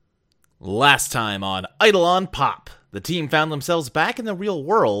Last time on Eidolon Pop, the team found themselves back in the real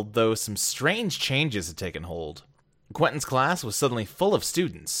world, though some strange changes had taken hold. Quentin's class was suddenly full of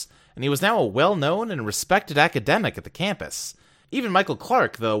students, and he was now a well-known and respected academic at the campus. Even Michael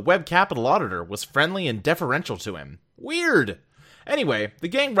Clark, the web capital auditor, was friendly and deferential to him. Weird! Anyway, the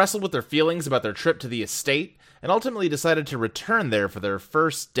gang wrestled with their feelings about their trip to the estate, and ultimately decided to return there for their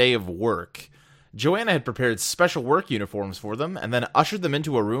first day of work. Joanna had prepared special work uniforms for them, and then ushered them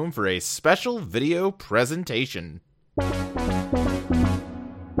into a room for a special video presentation.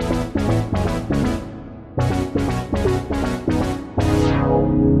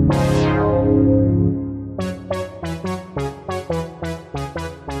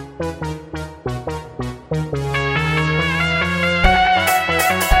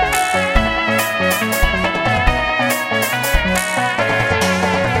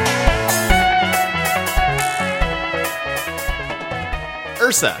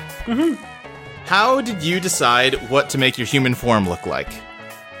 Ursa, How did you decide what to make your human form look like?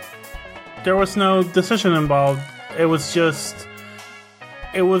 There was no decision involved. It was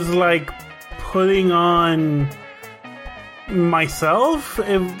like putting on myself.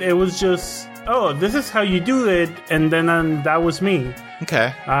 It was just, oh, this is how you do it, and then that was me.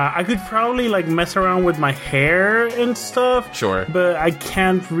 Okay. I could probably like mess around with my hair and stuff. Sure. But I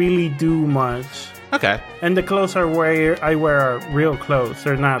can't really do much. Okay. And the clothes I wear are real clothes.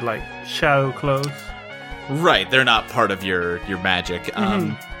 They're not like shadow clothes. Right, they're not part of your magic.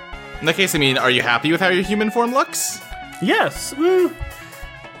 In that case, I mean, are you happy with how your human form looks? Yes.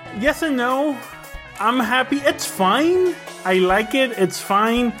 Yes and no. I'm happy. It's fine. I like it. It's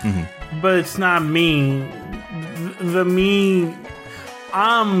fine. But it's not me. The me...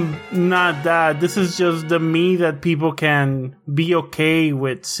 I'm not that. This is just the me that people can be okay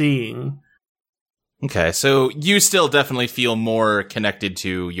with seeing. Okay, so you still definitely feel more connected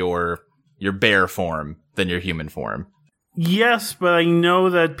to your bear form than your human form. Yes, but I know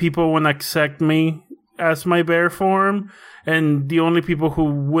that people won't accept me as my bear form, and the only people who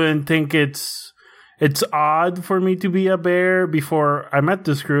wouldn't think it's odd for me to be a bear before I met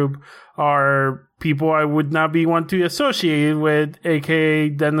this group are people I would not be want to associate with, aka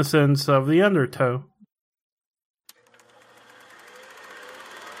denizens of the Undertow.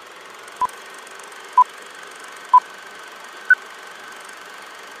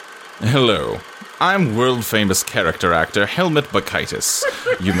 Hello, I'm world-famous character actor Helmut Bakaitis.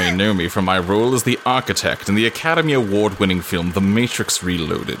 You may know me from my role as the architect in the Academy Award-winning film The Matrix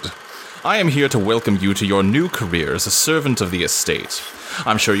Reloaded. I am here to welcome you to your new career as a servant of the estate.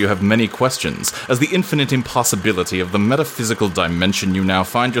 I'm sure you have many questions, as the infinite impossibility of the metaphysical dimension you now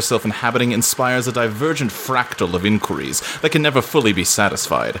find yourself inhabiting inspires a divergent fractal of inquiries that can never fully be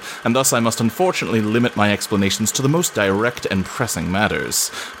satisfied, and thus I must unfortunately limit my explanations to the most direct and pressing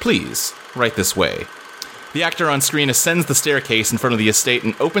matters. Please, right this way. The actor on screen ascends the staircase in front of the estate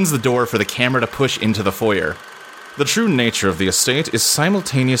and opens the door for the camera to push into the foyer. The true nature of the estate is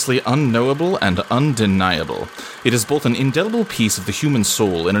simultaneously unknowable and undeniable. It is both an indelible piece of the human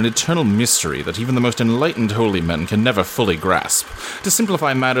soul and an eternal mystery that even the most enlightened holy men can never fully grasp. To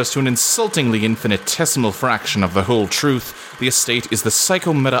simplify matters to an insultingly infinitesimal fraction of the whole truth, the estate is the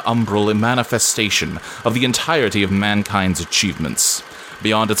psychometa-umbral manifestation of the entirety of mankind's achievements.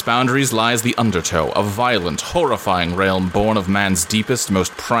 Beyond its boundaries lies the Undertow, a violent, horrifying realm born of man's deepest,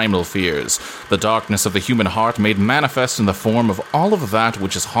 most primal fears, the darkness of the human heart made manifest in the form of all of that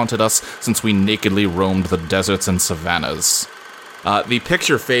which has haunted us since we nakedly roamed the deserts and savannas. The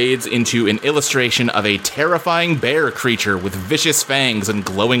picture fades into an illustration of a terrifying bear creature with vicious fangs and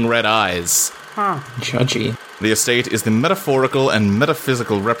glowing red eyes. Judgy. The estate is the metaphorical and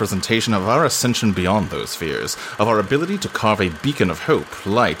metaphysical representation of our ascension beyond those fears, of our ability to carve a beacon of hope,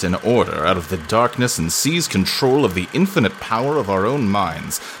 light, and order out of the darkness and seize control of the infinite power of our own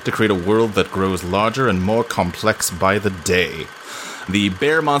minds to create a world that grows larger and more complex by the day. The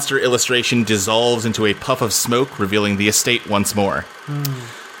bear monster illustration dissolves into a puff of smoke, revealing the estate once more.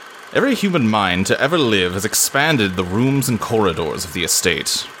 Every human mind to ever live has expanded the rooms and corridors of the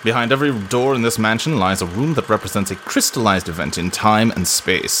estate. Behind every door in this mansion lies a room that represents a crystallized event in time and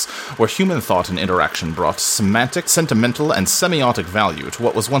space, where human thought and interaction brought semantic, sentimental, and semiotic value to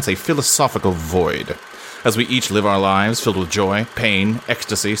what was once a philosophical void. As we each live our lives filled with joy, pain,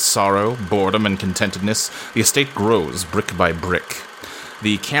 ecstasy, sorrow, boredom, and contentedness, the estate grows brick by brick.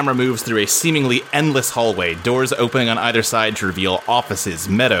 The camera moves through a seemingly endless hallway, doors opening on either side to reveal offices,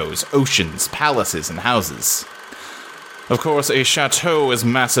 meadows, oceans, palaces, and houses. Of course, a chateau as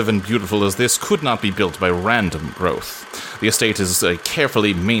massive and beautiful as this could not be built by random growth. The estate is a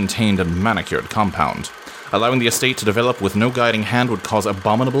carefully maintained and manicured compound. Allowing the estate to develop with no guiding hand would cause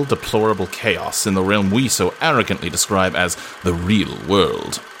abominable, deplorable chaos in the realm we so arrogantly describe as the real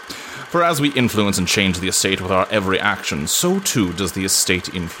world. For as we influence and change the estate with our every action, so too does the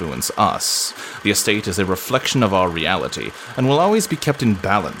estate influence us. The estate is a reflection of our reality, and will always be kept in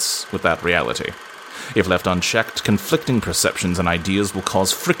balance with that reality. If left unchecked, conflicting perceptions and ideas will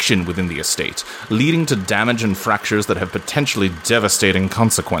cause friction within the estate, leading to damage and fractures that have potentially devastating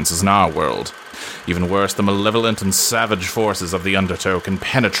consequences in our world. Even worse, the malevolent and savage forces of the Undertow can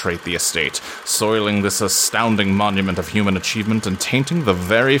penetrate the estate, soiling this astounding monument of human achievement and tainting the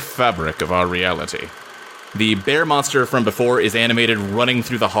very fabric of our reality. The bear monster from before is animated running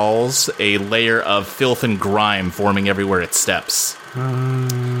through the halls, a layer of filth and grime forming everywhere it steps.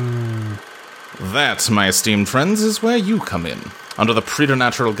 That, my esteemed friends, is where you come in. Under the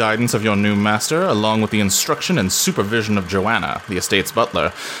preternatural guidance of your new master, along with the instruction and supervision of Joanna, the estate's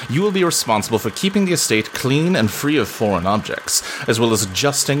butler, you will be responsible for keeping the estate clean and free of foreign objects, as well as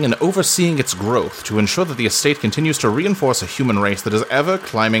adjusting and overseeing its growth to ensure that the estate continues to reinforce a human race that is ever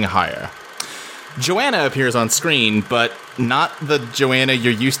climbing higher. Joanna appears on screen, but not the Joanna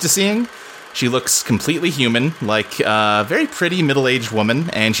you're used to seeing. She looks completely human, like a very pretty middle-aged woman,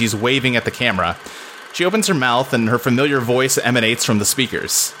 and she's waving at the camera. She opens her mouth, and her familiar voice emanates from the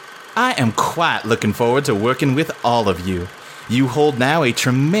speakers. I am quite looking forward to working with all of you. You hold now a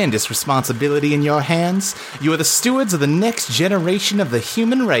tremendous responsibility in your hands. You are the stewards of the next generation of the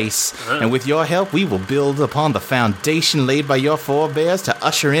human race, and with your help, we will build upon the foundation laid by your forebears to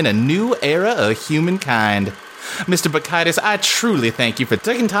usher in a new era of humankind. Mr. Bacchitis, I truly thank you for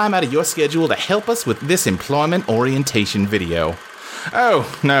taking time out of your schedule to help us with this employment orientation video.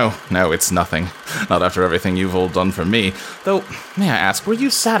 Oh, no, it's nothing. Not after everything you've all done for me. Though, may I ask, were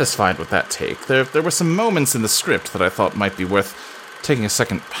you satisfied with that take? There were some moments in the script that I thought might be worth taking a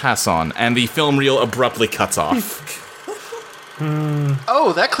second pass on, and the film reel abruptly cuts off.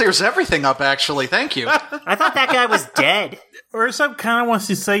 Oh, that clears everything up, actually. Thank you. I thought that guy was dead. Ursula kind of wants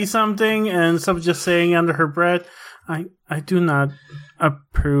to say something, and instead of just saying under her breath, I do not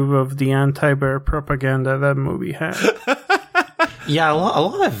approve of the anti-bear propaganda that movie had. Yeah, a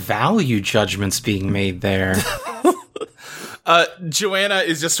lot of value judgments being made there. Joanna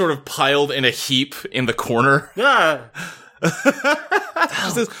is just sort of piled in a heap in the corner. She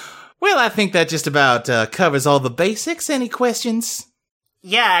says, well, I think that just about covers all the basics. Any questions?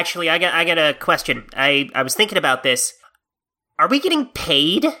 Yeah, actually, I got a question. I was thinking about this. Are we getting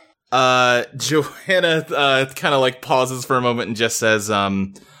paid? Joanna kind of like pauses for a moment and just says,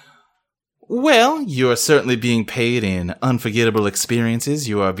 well, you are certainly being paid in unforgettable experiences.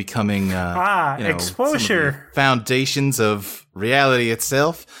 You are becoming, exposure. Some of the foundations of reality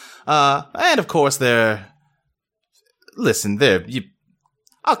itself. And of course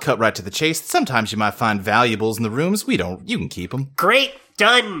I'll cut right to the chase. Sometimes you might find valuables in the rooms. You can keep them. Great,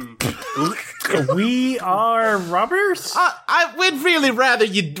 done. We are robbers? I would really rather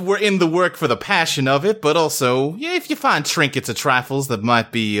you were in the work for the passion of it, but also, if you find trinkets or trifles that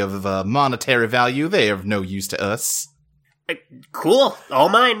might be of monetary value, they are of no use to us. Cool, all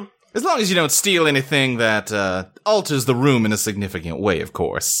mine. As long as you don't steal anything that alters the room in a significant way, of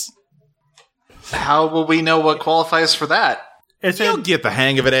course. How will we know what qualifies for that? You'll get the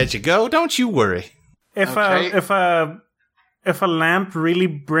hang of it as you go, don't you worry. If a lamp really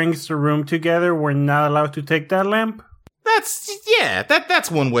brings the room together, we're not allowed to take that lamp? That's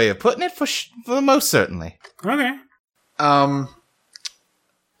one way of putting it, for most certainly. Okay.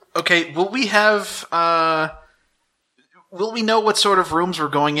 Okay, will we know what sort of rooms we're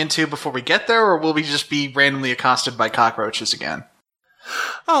going into before we get there, or will we just be randomly accosted by cockroaches again?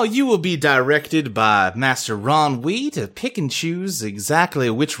 Oh, you will be directed by Master Ron Wee to pick and choose exactly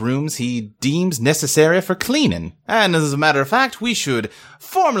which rooms he deems necessary for cleaning. And as a matter of fact, we should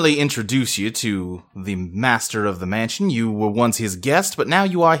formally introduce you to the master of the mansion. You were once his guest, but now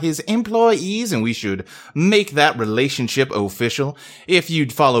you are his employees, and we should make that relationship official. If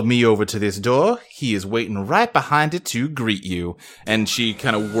you'd follow me over to this door, he is waiting right behind it to greet you. And she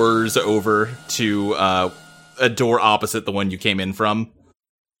kind of whirs over to a door opposite the one you came in from.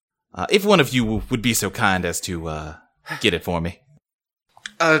 If one of you would be so kind as to get it for me.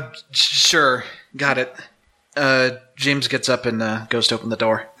 Sure. Got it. James gets up and goes to open the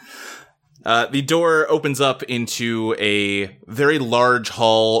door. The door opens up into a very large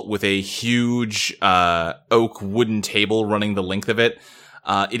hall with a huge oak wooden table running the length of it.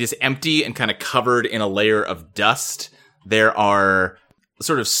 It is empty and kind of covered in a layer of dust. There are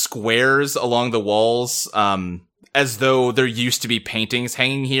sort of squares along the walls, as though there used to be paintings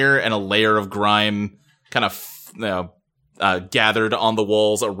hanging here, and a layer of grime kind of gathered on the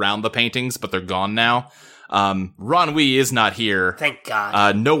walls around the paintings, but they're gone now. Ron Wee is not here. Thank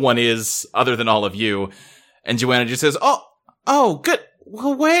God. No one is, other than all of you. And Joanna just says, Oh, good.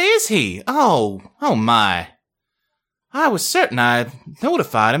 Well, where is he? Oh my. I was certain I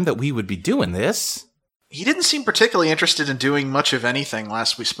notified him that we would be doing this. He didn't seem particularly interested in doing much of anything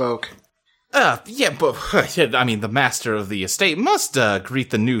last we spoke. Yeah, but, I mean, the master of the estate must,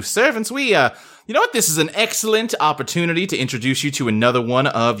 greet the new servants. You know what? This is an excellent opportunity to introduce you to another one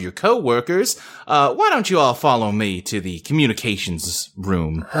of your co-workers. Why don't you all follow me to the communications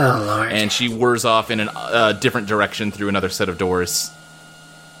room? Oh, Lord. And she whirs off in a different direction through another set of doors.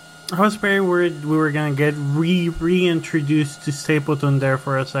 I was very worried we were gonna get reintroduced to Stapleton there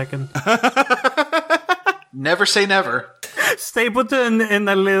for a second. Never say never. Stapleton in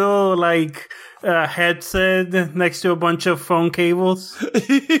a little, headset next to a bunch of phone cables.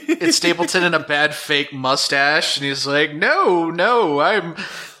 It's Stapleton in a bad fake mustache, and he's like, "No, I'm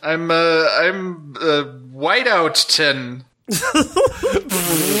Whiteout-ton.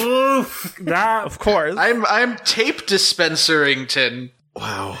 That, Of course. I'm tape dispensering-ton."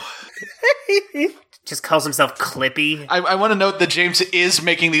 Wow. Just calls himself Clippy. I want to note that James is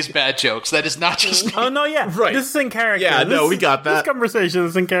making these bad jokes. That is not just oh no, yeah, Right. This is in character. Yeah, no, we got This that. conversation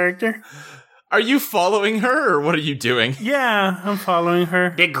is in character. Are you following her, or what are you doing? Yeah, I'm following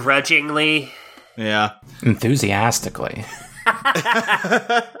her. Begrudgingly. Yeah. Enthusiastically.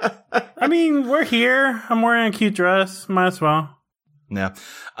 I mean, we're here. I'm wearing a cute dress. Might as well. Yeah.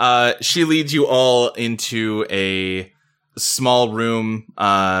 She leads you all into a small room,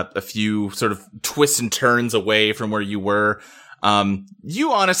 a few sort of twists and turns away from where you were.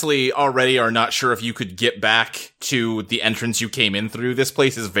 You honestly already are not sure if you could get back to the entrance you came in through. This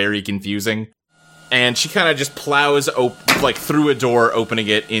place is very confusing. And she kind of just plows through a door, opening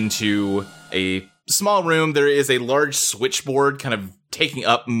it into a small room. There is a large switchboard kind of taking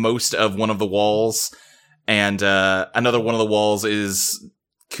up most of one of the walls. And another one of the walls is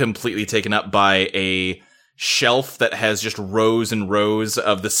completely taken up by a shelf that has just rows and rows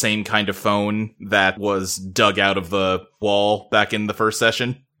of the same kind of phone that was dug out of the wall back in the first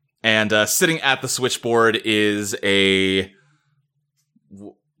session. And sitting at the switchboard is a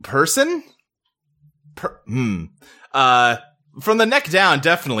person? From the neck down,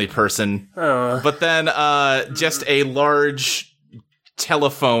 definitely person. But then just a large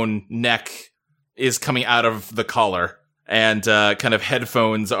telephone neck is coming out of the collar. And kind of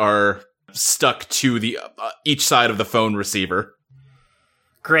headphones are stuck to the each side of the phone receiver.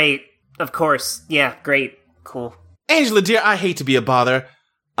 Great. Of course. Yeah, great. Cool. Angela, dear, I hate to be a bother.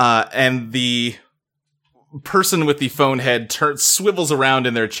 And the person with the phone head swivels around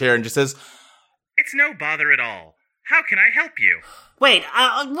in their chair and just says, It's no bother at all. How can I help you? Wait.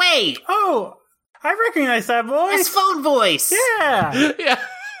 Oh, I recognize that voice. It's phone voice. Yeah. yeah.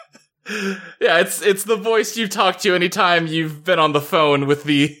 Yeah, it's the voice you talk to anytime you've been on the phone with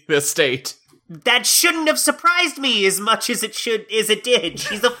the estate. That shouldn't have surprised me as much as it did.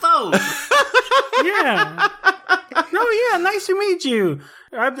 She's a phone. Yeah. No, yeah, nice to meet you.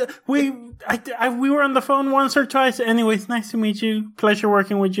 We were on the phone once or twice. Anyways, nice to meet you. Pleasure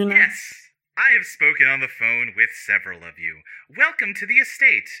working with you now. Yes, I have spoken on the phone with several of you. Welcome to the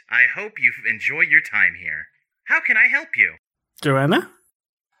estate. I hope you enjoy your time here. How can I help you? Joanna?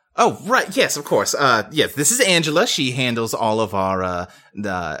 Oh, right. Yes, of course. Yes, this is Angela. She handles all of our,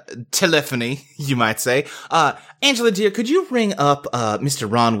 telephony, you might say. Angela, dear, could you ring up,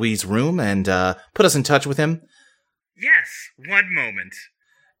 Mr. Ron Wee's room and, put us in touch with him? Yes, one moment.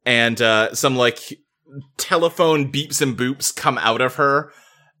 And, some, telephone beeps and boops come out of her.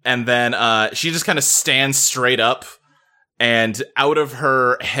 And then, she just kind of stands straight up. And out of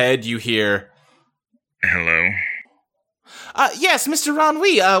her head, you hear, Hello? Yes, Mr. Ron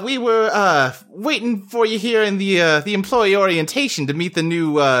Wee. We were waiting for you here in the employee orientation to meet the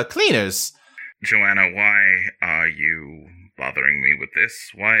new cleaners. Joanna, why are you bothering me with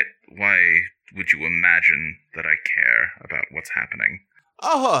this? Why would you imagine that I care about what's happening?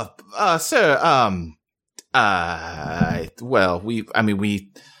 Oh, sir. Well,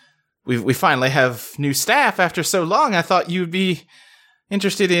 we finally have new staff after so long. I thought you'd be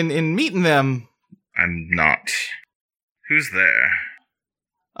interested in meeting them. I'm not. Who's there?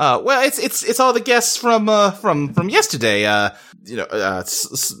 Well, it's all the guests from yesterday.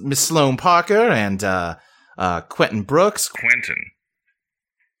 Miss Sloane Parker and Quentin Brooks. Quentin,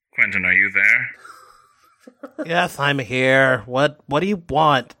 are you there? Yes, I'm here. What do you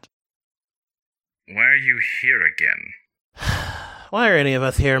want? Why are you here again? Why are any of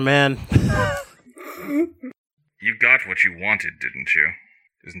us here, man? You got what you wanted, didn't you?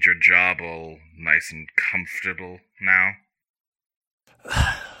 Isn't your job all nice and comfortable now?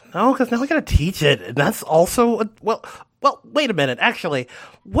 No, because now we gotta teach it. And that's also... Well, wait a minute. Actually,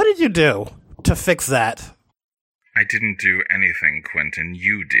 what did you do to fix that? I didn't do anything, Quentin.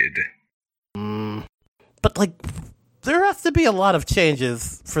 You did. But, like, there has to be a lot of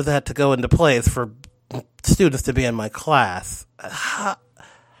changes for that to go into place for students to be in my class.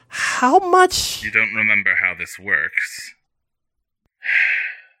 How much... You don't remember how this works.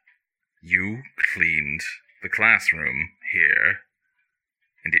 You cleaned the classroom here,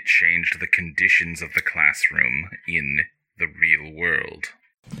 and it changed the conditions of the classroom in the real world.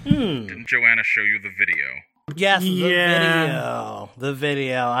 Didn't Joanna show you the video? Yes, the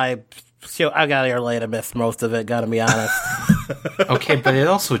video. I got here late. I missed most of it, gotta be honest. Okay, but it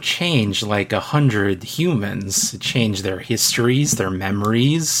also changed like 100 humans. It changed their histories, their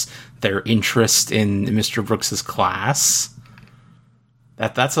memories, their interest in Mr. Brooks's class.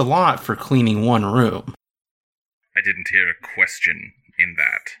 That's a lot for cleaning one room. I didn't hear a question in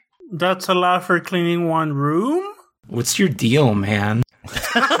that. That's a lot for cleaning one room? What's your deal, man?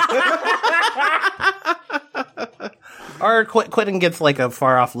 Or Quentin gets like a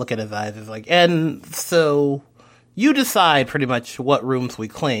far off look at his eyes. He's like, and so you decide pretty much what rooms we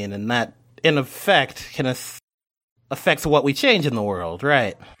clean, and that in effect can affects what we change in the world,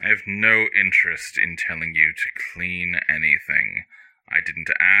 right? I have no interest in telling you to clean anything. I didn't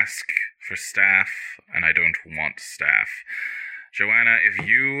ask for staff, and I don't want staff. Joanna, if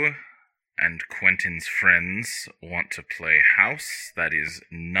you and Quentin's friends want to play house, that is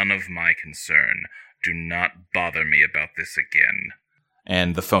none of my concern. Do not bother me about this again.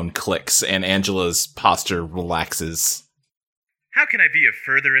 And the phone clicks, and Angela's posture relaxes. How can I be of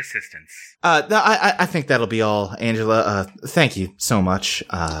further assistance? I think that'll be all, Angela. Thank you so much.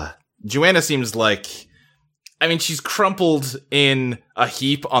 Joanna seems like... I mean, she's crumpled in a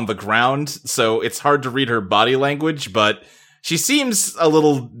heap on the ground, so it's hard to read her body language, but she seems a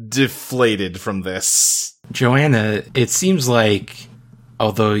little deflated from this. Joanna, it seems like,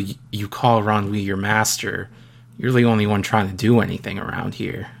 although you call Ron Lee your master, you're the only one trying to do anything around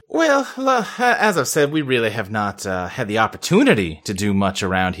here. Well, as I've said, we really have not had the opportunity to do much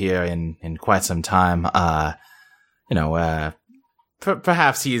around here in quite some time.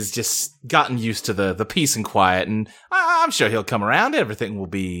 Perhaps he's just gotten used to the peace and quiet, and I'm sure he'll come around. Everything will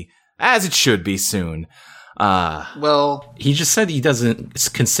be as it should be soon. Well, he just said he doesn't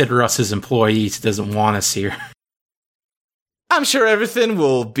consider us his employees, he doesn't want us here. I'm sure everything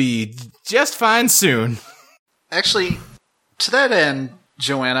will be just fine soon. actually, to that end,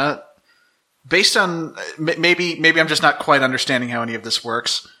 Joanna, based on maybe I'm just not quite understanding how any of this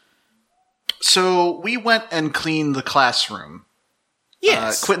works. So we went and cleaned the classroom.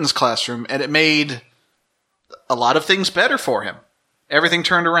 Yes. Quentin's classroom, and it made a lot of things better for him. Everything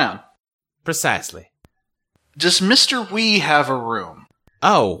turned around. Precisely. Does Mr. Wee have a room?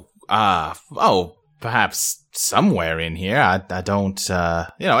 Perhaps somewhere in here. I don't,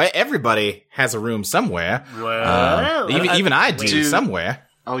 everybody has a room somewhere. Well, even I do somewhere.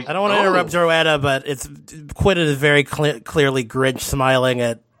 Oh, I don't want to interrupt Joanna, but Quentin is very clearly Grinch smiling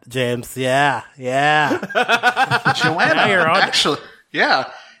at James. Yeah. Joanna, Now you're on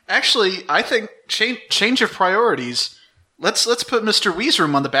actually, I think change of priorities. Let's put Mr. Wee's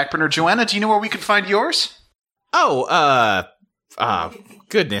room on the back burner. Joanna, do you know where we could find yours?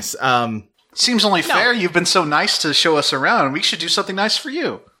 Goodness. Seems only fair. You've been so nice to show us around. We should do something nice for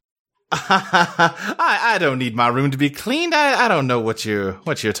you. I don't need my room to be cleaned. I don't know what you're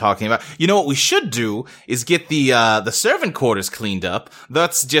talking about. You know what we should do is get the servant quarters cleaned up.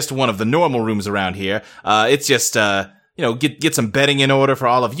 That's just one of the normal rooms around here. It's just get some bedding in order for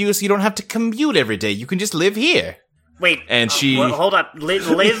all of you, so you don't have to commute every day. You can just live here. Wait, and she hold up, live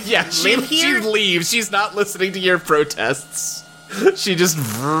yeah, live here. She leaves. She's not listening to your protests. She just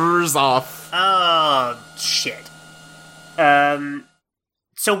whirs off. Oh shit.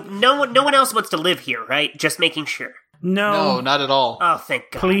 So no one else wants to live here, right? Just making sure. No, not at all. Oh,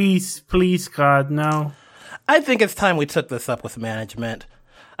 thank God. Please, God, no. I think it's time we took this up with management.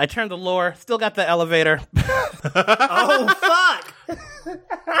 I turned the lure, still got the elevator. Oh, fuck!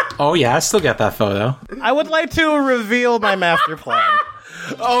 Oh, yeah, I still got that photo. I would like to reveal my master plan.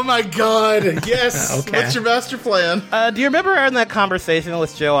 Oh my God, yes! Okay. What's your master plan? Do you remember in that conversation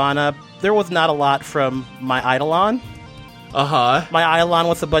with Joanna, there was not a lot from my Eidolon? Uh-huh. My Eidolon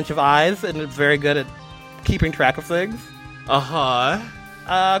was a bunch of eyes, and it's very good at keeping track of things. Uh-huh.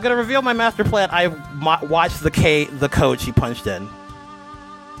 I'm gonna reveal my master plan. I watched the code she punched in.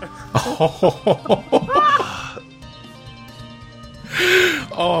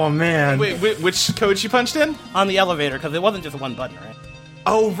 Oh, man. Wait, which code she punched in? On the elevator, because it wasn't just one button, right?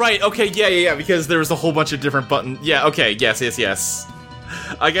 Oh, right. Okay, yeah, because there was a whole bunch of different buttons. Yeah, okay, yes.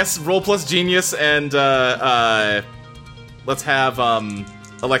 I guess roll plus genius, and let's have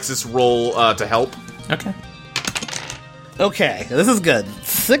Alexis roll to help. Okay. Okay, this is good.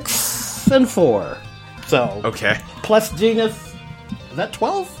 6 and 4. So, Okay. plus genius. Is that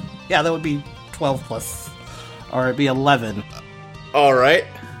 12? Yeah, that would be 12 plus. Or it'd be 11. All right.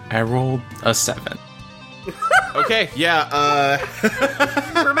 I rolled a 7. Okay, yeah,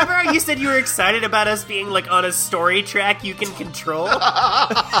 Remember how you said you were excited about us being like on a story track you can control?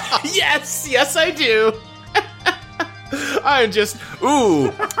 yes, I do. I'm just,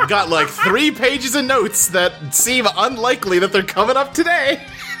 got like 3 pages of notes that seem unlikely that they're coming up today.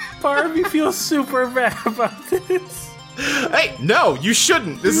 Part of me feels super bad about this. Hey, no, you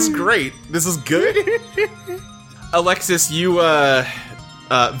shouldn't. This is great. This is good. Alexis, you,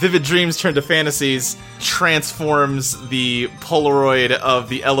 Vivid Dreams Turn to Fantasies transforms the Polaroid of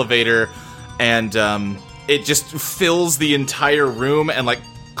the elevator, and it just fills the entire room and, like,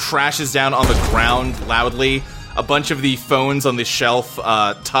 crashes down on the ground loudly. A bunch of the phones on the shelf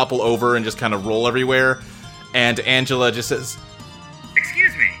topple over and just kind of roll everywhere. And Angela just says,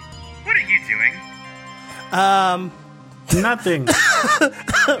 Excuse me, what are you doing? Nothing.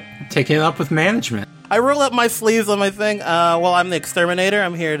 Taking it up with management. I roll up my sleeves on my thing. Well, I'm the exterminator.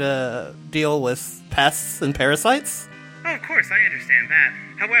 I'm here to deal with pests and parasites. Oh, of course, I understand that.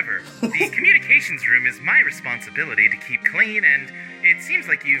 However, the communications room is my responsibility to keep clean, and it seems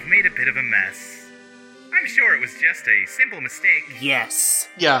like you've made a bit of a mess. I'm sure it was just a simple mistake. Yes.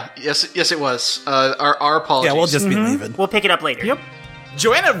 Yeah, yes, it was. Our apologies. Yeah, we'll just be leaving. We'll pick it up later. Yep.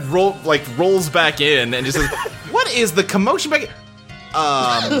 Joanna rolls back in and just says, "What is the commotion back?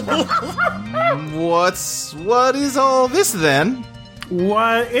 What is all this then?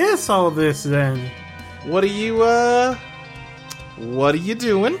 What is all this then? What are you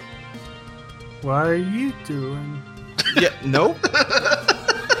doing? What are you doing? Yeah, no.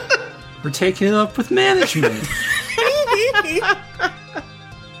 We're taking it up with management.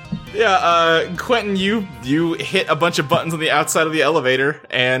 Yeah, Quentin, you hit a bunch of buttons on the outside of the elevator,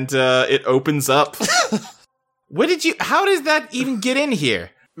 and it opens up. How did that even get in here?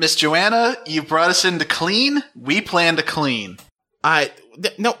 Miss Joanna, you brought us in to clean. We plan to clean.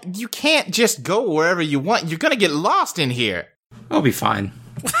 No, you can't just go wherever you want. You're gonna get lost in here. We'll be fine.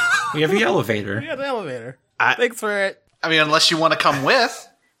 We have the elevator. We got the elevator. Thanks for it. I mean, unless you want to come with.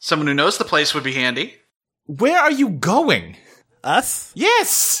 Someone who knows the place would be handy. Where are you going? Us?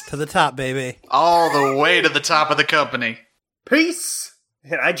 Yes! To the top, baby. All the way to the top of the company. Peace!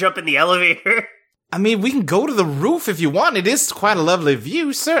 And I jump in the elevator. I mean, we can go to the roof if you want. It is quite a lovely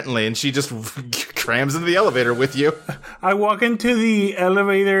view, certainly. And she just crams into the elevator with you. I walk into the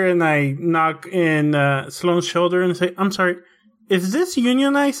elevator and I knock in Sloane's shoulder and say, I'm sorry, is this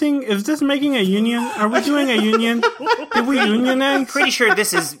unionizing? Is this making a union? Are we doing a union? Did we unionize? Pretty sure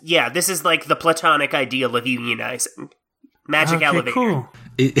this is like the platonic ideal of unionizing. Magic elevator. Cool.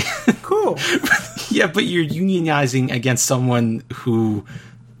 Cool. Yeah, but you're unionizing against someone who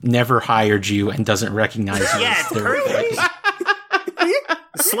never hired you and doesn't recognize you. Yeah, as it's their perfect.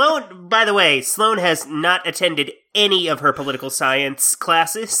 Sloane, by the way, Sloane has not attended any of her political science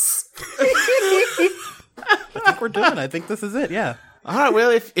classes. I think we're done. I think this is it, yeah. All right,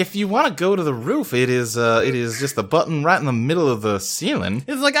 well, if you want to go to the roof, it is just a button right in the middle of the ceiling.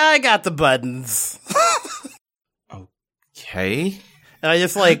 It's like, I got the buttons. Okay. And I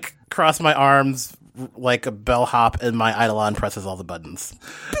just, like, cross my arms like a bellhop, and my Eidolon presses all the buttons.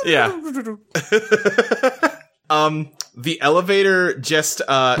 Yeah. The elevator just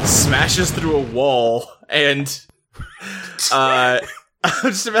smashes through a wall, and I'm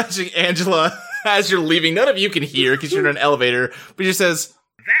just imagining Angela, as you're leaving, none of you can hear because you're in an elevator, but she says,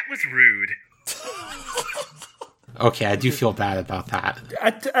 That was rude. Okay, I do feel bad about that.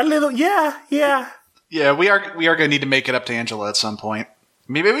 A little, yeah. Yeah, we are going to need to make it up to Angela at some point.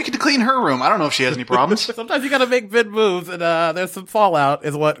 Maybe we could clean her room. I don't know if she has any problems. Sometimes you gotta make big moves, and there's some fallout,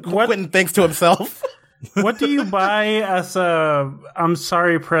 is what Quentin thinks to himself. What do you buy as a I'm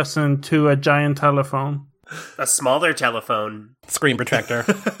sorry present to a giant telephone? A smaller telephone. Screen protector.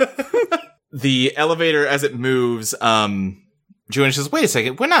 the elevator, as it moves, Joanna says, wait a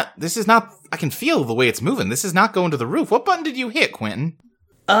second, I can feel the way it's moving. This is not going to the roof. What button did you hit, Quentin?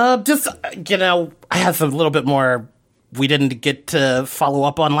 Just, I have a little bit more we didn't get to follow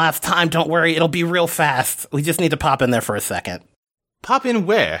up on last time. Don't worry, it'll be real fast. We just need to pop in there for a second. Pop in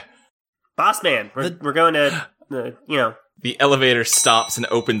where? Boss man, we're going to, The elevator stops and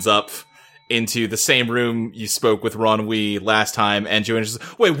opens up into the same room you spoke with Ron Wee last time, and Joanna says,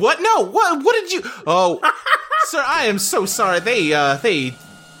 wait, what? No, what did you... Oh, sir, I am so sorry.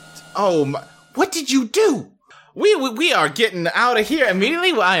 What did you do? We are getting out of here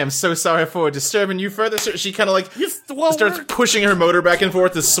immediately. I am so sorry for disturbing you further. So she kind of like starts pushing her motor back and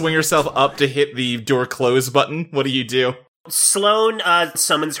forth to swing herself up to hit the door close button. What do? Sloane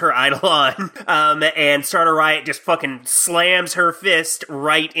summons her Eidolon, and Starter Riot just fucking slams her fist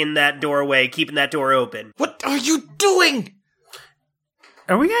right in that doorway, keeping that door open. What are you doing?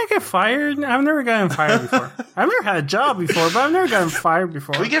 Are we gonna get fired? I've never gotten fired before. I've never had a job before, but I've never gotten fired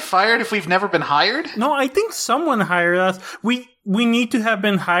before. Can we get fired if we've never been hired? No, I think someone hired us. We need to have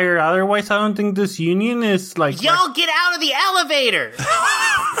been hired. Otherwise, I don't think this union is like... Y'all get out of the elevator!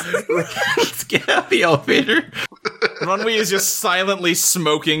 Let's get out of the elevator. Runway is just silently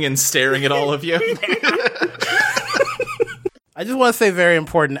smoking and staring at all of you. I just want to say very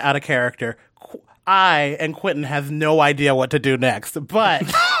important, out of character. I and Quentin have no idea what to do next, but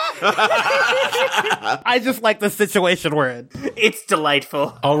I just like the situation we're in. It's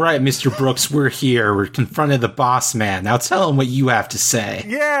delightful. All right, Mr. Brooks, we're here. We're confronted the boss man. Now tell him what you have to say.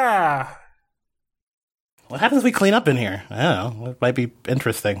 Yeah. What happens if we clean up in here? I don't know. It might be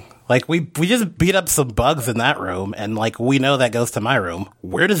interesting. Like, we just beat up some bugs in that room, and, like, we know that goes to my room.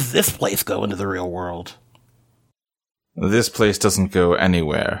 Where does this place go into the real world? This place doesn't go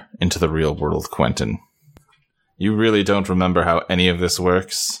anywhere into the real world, Quentin. You really don't remember how any of this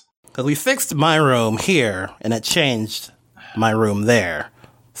works? Because we fixed my room here, and it changed my room there.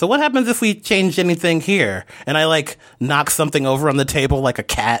 So what happens if we change anything here, and I, like, knock something over on the table like a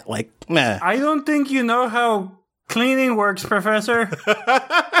cat? Like, meh. I don't think you know how cleaning works, Professor.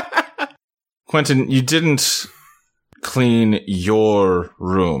 Quentin, you didn't clean your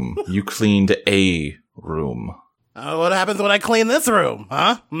room. You cleaned a room. What happens when I clean this room,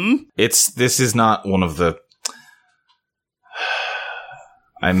 huh? This is not one of the...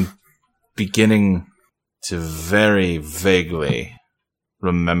 I'm beginning to very vaguely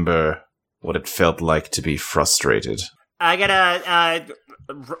remember what it felt like to be frustrated. I got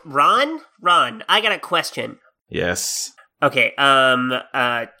Ron, I got a question. Yes. Okay,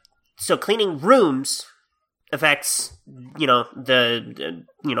 so cleaning rooms affects, the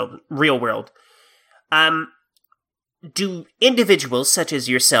real world. Do individuals such as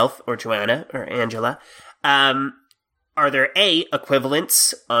yourself or Joanna or Angela, are there A,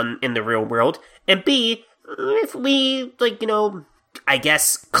 equivalents in the real world, and B, if we, I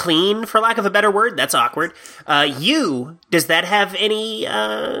guess clean, for lack of a better word, that's awkward, does that have any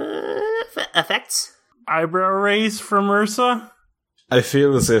effects? Eyebrow raise from Ursa? I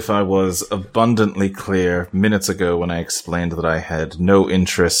feel as if I was abundantly clear minutes ago when I explained that I had no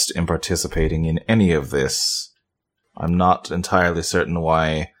interest in participating in any of this. I'm not entirely certain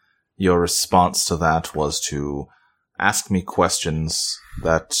why your response to that was to ask me questions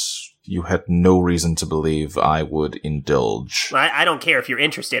that you had no reason to believe I would indulge. I don't care if you're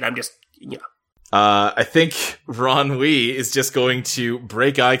interested. I'm just, I think Ron Wee is just going to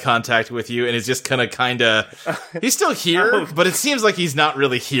break eye contact with you and is just gonna he's still here, but it seems like he's not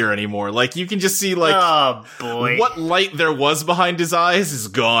really here anymore. Like, you can just see, oh boy, what light there was behind his eyes is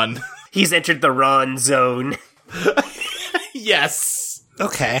gone. He's entered the Ron zone. Yes.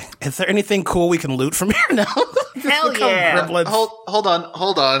 Okay. Is there anything cool we can loot from here now? Hell yeah.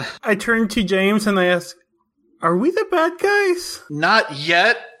 Hold on. I turn to James and I ask, are we the bad guys? Not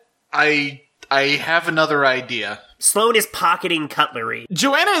yet. I have another idea. Sloane is pocketing cutlery.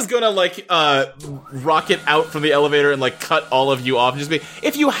 Joanna is gonna, rocket out from the elevator and, cut all of you off and just be,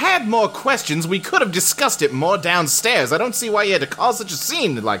 if you had more questions, we could have discussed it more downstairs. I don't see why you had to cause such a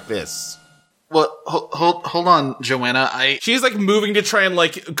scene like this. Well, hold on, Joanna. She's, moving to try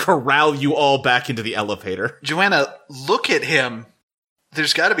and, corral you all back into the elevator. Joanna, look at him.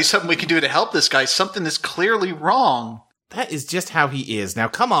 There's gotta be something we can do to help this guy. Something is clearly wrong. That is just how he is. Now,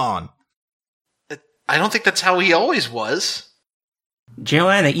 come on. I don't think that's how he always was.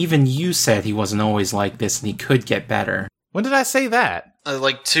 Joanna, even you said he wasn't always like this and he could get better. When did I say that?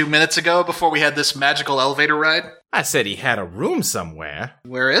 2 minutes ago, before we had this magical elevator ride? I said he had a room somewhere.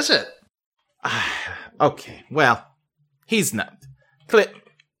 Where is it? Okay, well, he's not.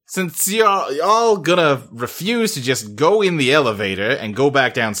 Since you're all gonna refuse to just go in the elevator and go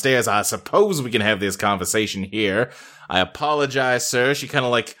back downstairs, I suppose we can have this conversation here. I apologize, sir. She kind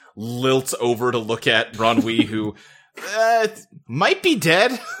of, lilts over to look at Ron Wee, who might be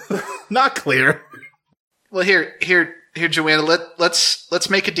dead. Not clear. Well, here, Joanna. Let's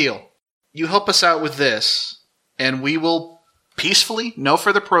make a deal. You help us out with this, and we will peacefully, no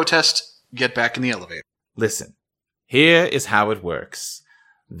further protest, get back in the elevator. Listen, here is how it works.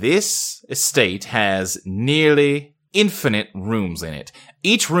 This estate has nearly infinite rooms in it.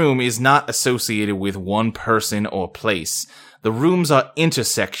 Each room is not associated with one person or place. The rooms are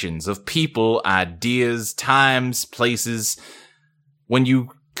intersections of people, ideas, times, places. When you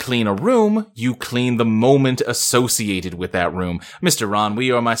clean a room, you clean the moment associated with that room. Mr. Ron,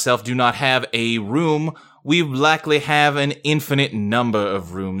 we or myself do not have a room. We likely have an infinite number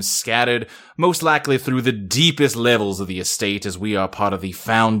of rooms scattered, most likely through the deepest levels of the estate, as we are part of the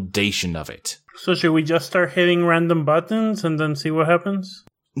foundation of it. So should we just start hitting random buttons and then see what happens?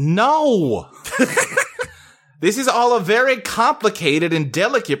 No! This is all a very complicated and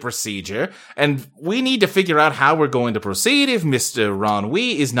delicate procedure, and we need to figure out how we're going to proceed if Mr. Ron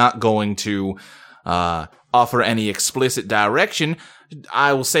Wee is not going to offer any explicit direction.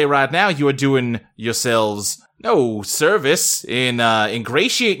 I will say right now, you are doing yourselves no service in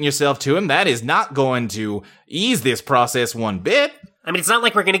ingratiating yourself to him. That is not going to ease this process one bit. I mean, it's not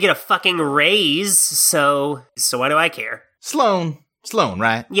like we're gonna get a fucking raise, so why do I care? Sloan,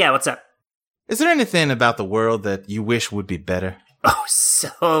 right? Yeah, what's up? Is there anything about the world that you wish would be better? Oh,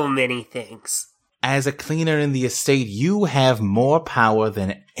 so many things. As a cleaner in the estate, you have more power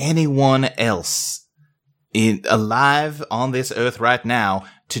than anyone else alive on this earth right now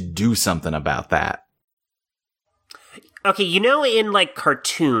to do something about that. Okay, you know in, like,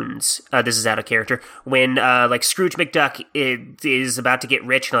 cartoons, this is out of character, when, like, Scrooge McDuck is about to get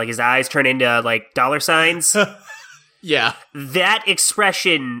rich and, like, his eyes turn into, like, dollar signs? Yeah. That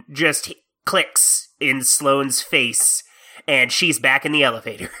expression just clicks in Sloane's face, and she's back in the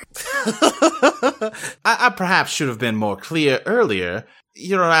elevator. I perhaps should have been more clear earlier.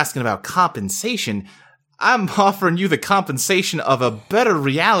 You're asking about compensation. I'm offering you the compensation of a better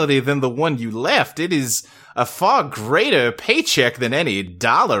reality than the one you left. It is a far greater paycheck than any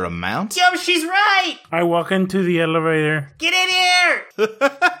dollar amount. Yo, she's right! I walk into the elevator. Get in here!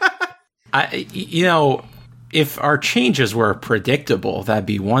 If our changes were predictable, that'd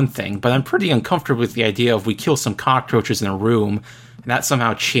be one thing, but I'm pretty uncomfortable with the idea of we kill some cockroaches in a room, and that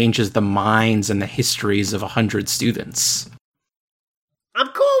somehow changes the minds and the histories of 100 students. I'm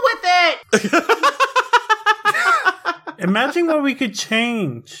cool with it! Imagine what we could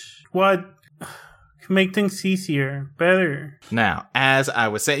change. What could make things easier, better. Now, as I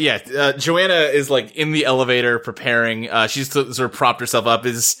was saying, Joanna is like in the elevator preparing. She's sort of propped herself up.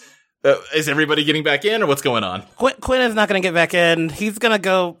 Is everybody getting back in, or what's going on? Quinn is not going to get back in. He's going to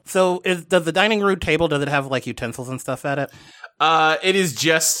go. So, does the dining room table, does it have like utensils and stuff at it? It is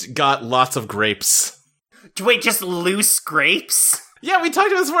just got lots of grapes. Wait, just loose grapes? Yeah, we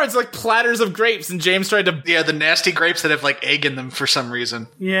talked about this before. It's like platters of grapes, and James tried to... Yeah, the nasty grapes that have, like, egg in them for some reason.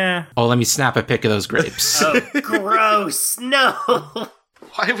 Yeah. Oh, let me snap a pic of those grapes. Oh, gross. No.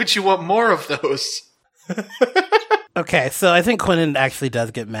 Why would you want more of those? Okay, so I think Quentin actually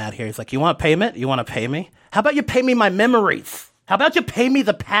does get mad here. He's like, you want payment? You want to pay me? How about you pay me my memories? How about you pay me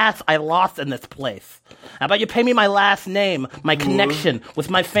the past I lost in this place? How about you pay me my last name, my connection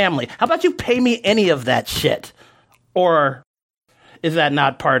with my family? How about you pay me any of that shit? Or... is that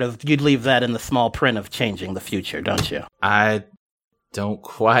not part of... you'd leave that in the small print of changing the future, don't you? I don't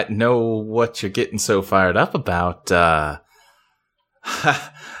quite know what you're getting so fired up about. To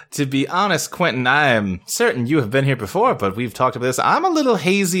be honest, Quentin, I am certain you have been here before, but we've talked about this. I'm a little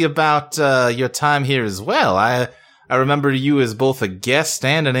hazy about your time here as well. I remember you as both a guest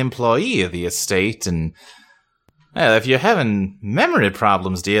and an employee of the estate, and well, if you're having memory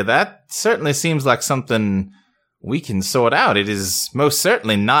problems, dear, that certainly seems like something... we can sort out. It is most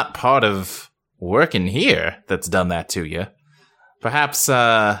certainly not part of working here that's done that to you. Perhaps,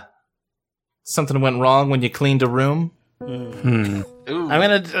 something went wrong when you cleaned a room? I'm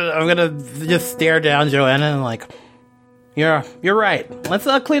gonna just stare down Joanna and like, you're right. Let's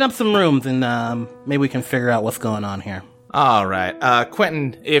clean up some rooms and maybe we can figure out what's going on here. All right.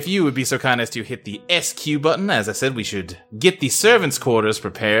 Quentin, if you would be so kind as to hit the SQ button. As I said, we should get the servants' quarters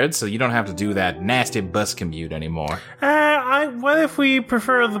prepared so you don't have to do that nasty bus commute anymore. What if we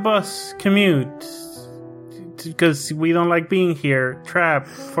prefer the bus commute? Because we don't like being here, trapped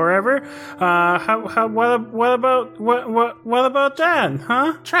forever. What about that,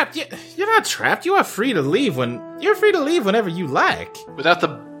 huh? Trapped? You're not trapped. You are free to leave whenever you like. Without the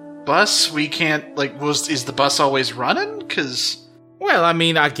bus, we can't, like, is the bus always running? Because... well, I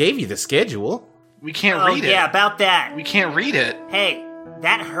mean, I gave you the schedule. We can't read it. Yeah, about that. We can't read it. Hey,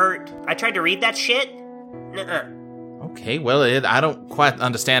 that hurt. I tried to read that shit. Nuh-uh. Okay, well, I don't quite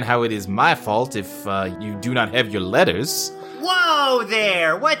understand how it is my fault if you do not have your letters. Whoa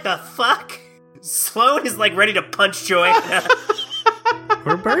there! What the fuck? Sloan is like ready to punch Joanna.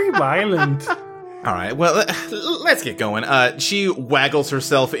 We're very violent. All right, well, let's get going. She waggles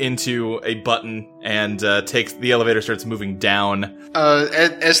herself into a button and the elevator starts moving down.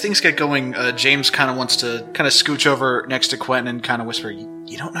 As things get going, James kind of wants to scooch over next to Quentin and kind of whisper,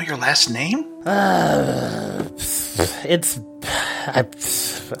 "You don't know your last name?"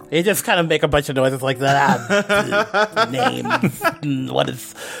 You just kind of make a bunch of noises like that. Name. What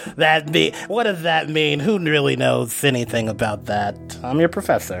does that mean? What does that mean? Who really knows anything about that? I'm your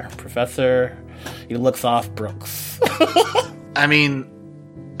professor. Professor, he looks off Brooks. I mean,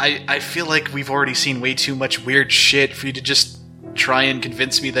 I feel like we've already seen way too much weird shit for you to just try and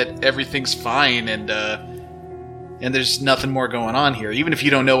convince me that everything's fine and there's nothing more going on here, even if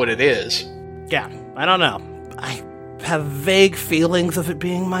you don't know what it is. Yeah, I don't know. I have vague feelings of it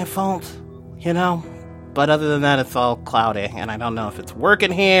being my fault, you know? But other than that, it's all cloudy, and I don't know if it's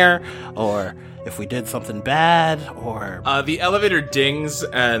working here, or if we did something bad, or... The elevator dings,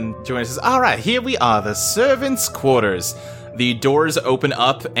 and Joanna says, all right, here we are, the servants' quarters. The doors open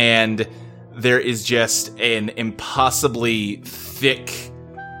up, and there is just an impossibly thick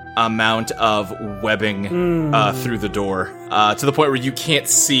amount of webbing through the door, to the point where you can't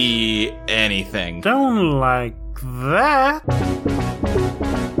see anything. Don't like that.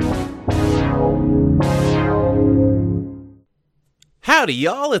 Howdy,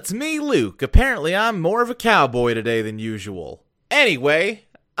 y'all, it's me, Luke. Apparently, I'm more of a cowboy today than usual. Anyway,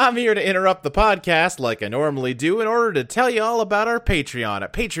 I'm here to interrupt the podcast like I normally do in order to tell you all about our Patreon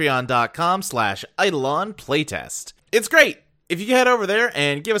at patreon.com/EidolonPlaytest. It's great. If you head over there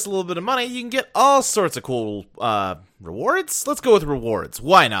and give us a little bit of money, you can get all sorts of cool rewards. Let's go with rewards.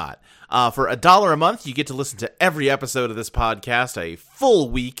 Why not? For $1 a month, you get to listen to every episode of this podcast a full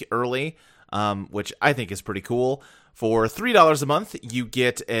week early, which I think is pretty cool. For $3 a month, you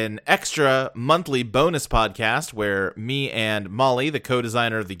get an extra monthly bonus podcast where me and Molly, the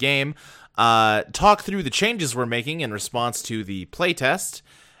co-designer of the game, talk through the changes we're making in response to the playtest.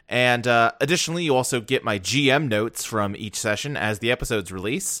 And additionally, you also get my GM notes from each session as the episodes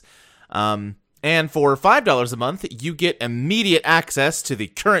release. And for $5 a month, you get immediate access to the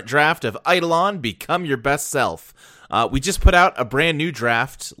current draft of Eidolon Become Your Best Self. We just put out a brand new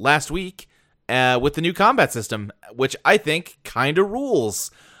draft last week with the new combat system, which I think kind of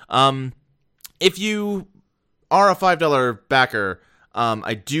rules. If you are a $5 backer,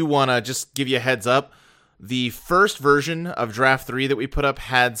 I do want to just give you a heads up. The first version of Draft 3 that we put up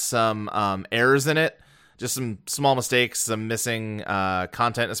had some errors in it. Just some small mistakes, some missing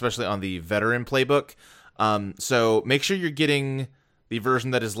content, especially on the veteran playbook. So make sure you're getting the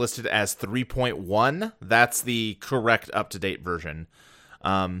version that is listed as 3.1. That's the correct up-to-date version.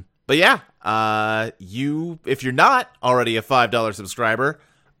 But yeah, if you're not already a $5 subscriber,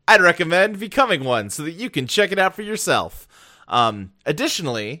 I'd recommend becoming one so that you can check it out for yourself.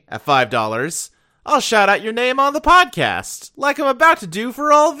 Additionally, at $5, I'll shout out your name on the podcast, like I'm about to do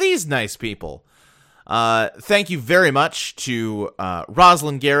for all these nice people. Thank you very much to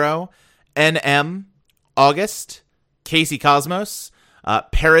Rosalind Garrow, NM, August, Casey Cosmos,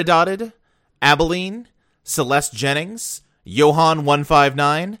 Paradotted, Abilene, Celeste Jennings,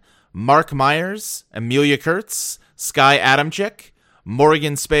 Johan159, Mark Myers, Amelia Kurtz, Sky Adamchick,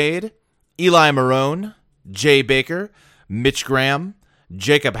 Morgan Spade, Eli Marone, Jay Baker, Mitch Graham,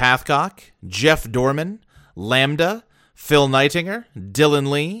 Jacob Hathcock, Jeff Dorman, Lambda, Phil Nightinger,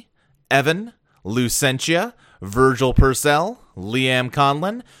 Dylan Lee, Evan, Lucentia, Virgil Purcell, Liam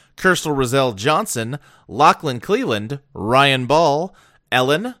Conlon, Kirstel Roselle Johnson, Lachlan Cleland, Ryan Ball,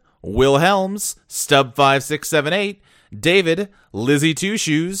 Ellen, Will Helms, Stub5678, David, Lizzie Two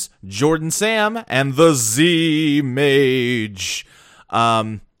Shoes, Jordan Sam, and the Z Mage.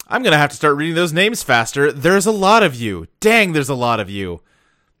 I'm going to have to start reading those names faster. There's a lot of you. Dang, there's a lot of you.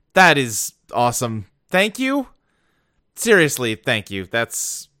 That is awesome. Thank you. Seriously, thank you.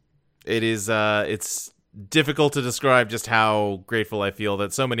 It's difficult to describe just how grateful I feel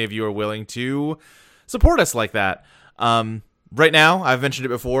that so many of you are willing to support us like that. Right now, I've mentioned it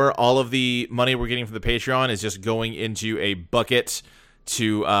before, all of the money we're getting from the Patreon is just going into a bucket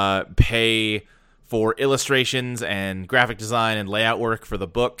to pay for illustrations and graphic design and layout work for the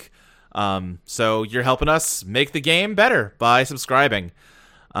book. So you're helping us make the game better by subscribing.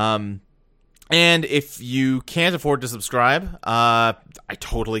 And if you can't afford to subscribe, I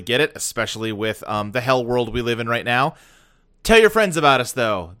totally get it, especially with the hell world we live in right now. Tell your friends about us,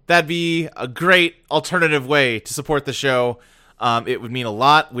 though. That'd be a great alternative way to support the show. It would mean a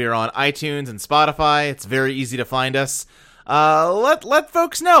lot. We're on iTunes and Spotify. It's very easy to find us. Let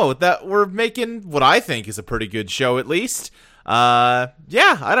folks know that we're making what I think is a pretty good show, at least. I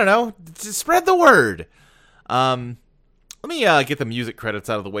don't know. Just spread the word. Let me get the music credits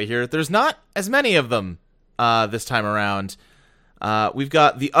out of the way here. There's not as many of them this time around. We've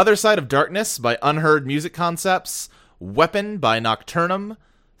got The Other Side of Darkness by Unheard Music Concepts, Weapon by Nocturnum,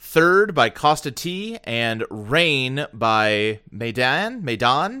 Third by Costa T, and Rain by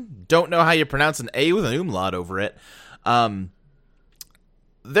Maidan. Don't know how you pronounce an A with an umlaut over it. There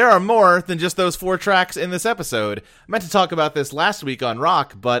are more than just those 4 tracks in this episode. I meant to talk about this last week on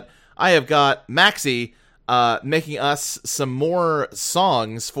Rock, but I have got Maxi making us some more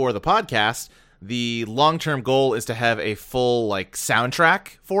songs for the podcast. The long-term goal is to have a full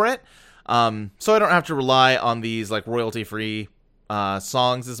soundtrack for it, so I don't have to rely on these royalty-free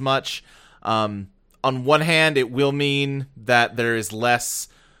songs as much. On one hand, it will mean that there is less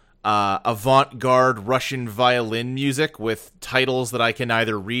avant-garde Russian violin music with titles that I can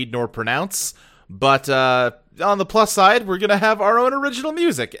neither read nor pronounce, but on the plus side, we're going to have our own original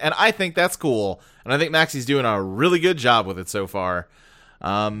music, and I think that's cool, and I think Maxi's doing a really good job with it so far.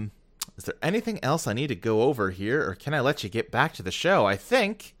 Is there anything else I need to go over here, or can I let you get back to the show? I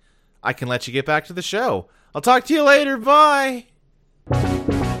think I can let you get back to the show. I'll talk to you later, bye!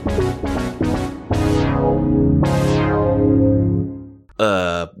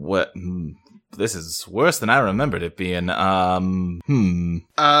 What? This is worse than I remembered it being. Can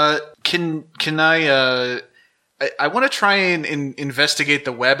I want to try and investigate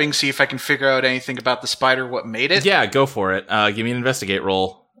the webbing, see if I can figure out anything about the spider, what made it. Yeah, go for it. Give me an investigate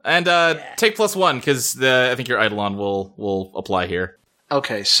roll. And take +1, because I think your Eidolon will apply here.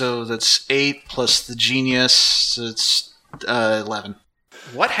 Okay, so that's 8 plus the genius, so it's 11.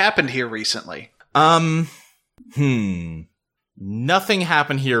 What happened here recently? Nothing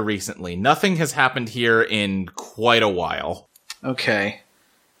happened here recently. Nothing has happened here in quite a while. Okay.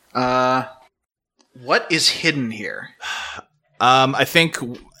 What is hidden here? I think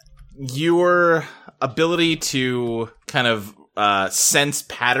your ability to kind of sense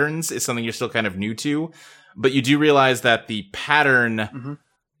patterns is something you're still kind of new to, but you do realize that the pattern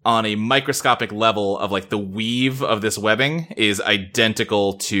on a microscopic level of the weave of this webbing is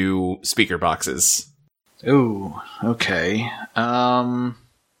identical to speaker boxes. Ooh, okay.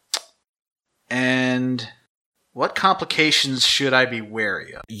 And what complications should I be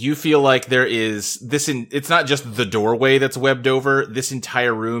wary of? You feel like there is it's not just the doorway that's webbed over. This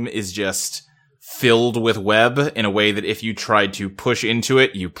entire room is just filled with web in a way that if you tried to push into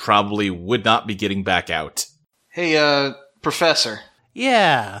it, you probably would not be getting back out. Hey, Professor.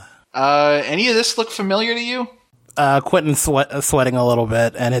 Yeah. Any of this look familiar to you? Quentin's sweating a little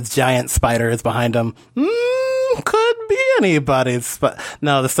bit, and his giant spider is behind him. Could be anybody's, but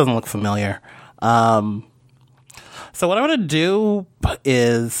no, this doesn't look familiar. So what I want to do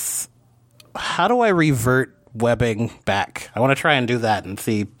is, how do I revert webbing back? I want to try and do that and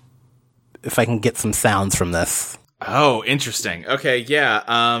see if I can get some sounds from this. Oh, interesting. Okay, yeah.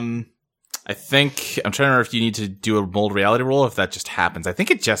 I think I'm trying to remember if you need to do a mold reality roll, if that just happens. I think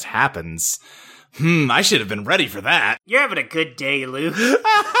it just happens. I should have been ready for that. You're having a good day, Luke.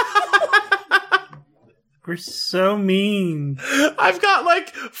 We're so mean. I've got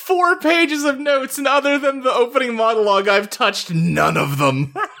 4 pages of notes, and other than the opening monologue, I've touched none of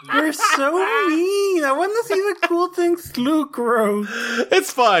them. We're so mean. I want to see the cool things Luke wrote.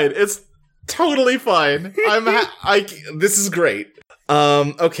 It's fine. It's totally fine. This is great.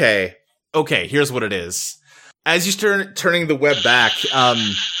 Okay, here's what it is. As you start turning the web back,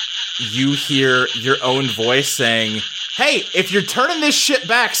 you hear your own voice saying, "Hey, if you're turning this shit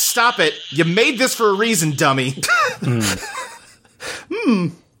back, stop it. You made this for a reason, dummy."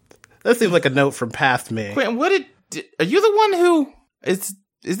 That seems like a note from past me. Wait, are you the one who is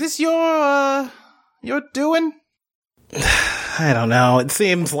this your doing? I don't know. It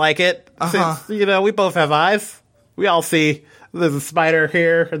seems like it. Since, we both have eyes. We all see there's a spider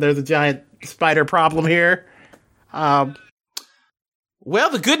here, and there's a giant spider problem here.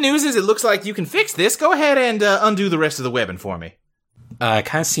 Well, the good news is it looks like you can fix this. Go ahead and undo the rest of the webbing for me. It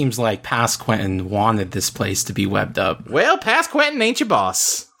kind of seems like past Quentin wanted this place to be webbed up. Well, past Quentin ain't your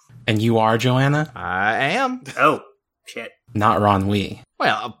boss. And you are, Joanna? I am. Oh, shit. Not Ron Wee.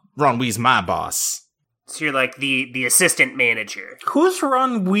 Well, Ron Wee's my boss. So you're like the assistant manager. Who's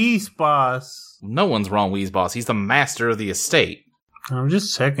Ron Wee's boss? No one's Ron Wee's boss. He's the master of the estate. I'm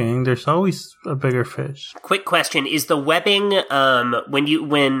just checking. There's always a bigger fish. Quick question: is the webbing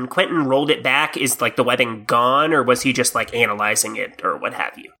when Quentin rolled it back, is the webbing gone, or was he just analyzing it or what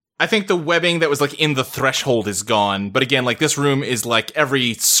have you? I think the webbing that was in the threshold is gone, but again, this room is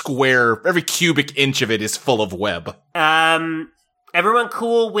every cubic inch of it is full of web. Everyone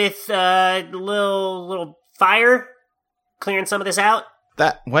cool with the little fire clearing some of this out?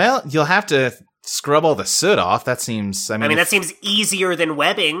 You'll have to scrub all the soot off. That seems... I mean, that seems easier than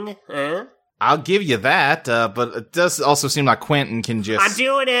webbing. I'll give you that, but it does also seem like Quentin can just... I'm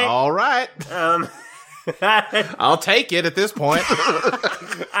doing it! All right. I'll take it at this point.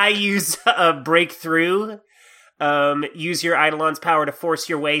 I use a breakthrough. Use your Eidolon's power to force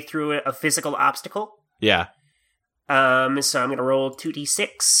your way through a physical obstacle. Yeah. So I'm going to roll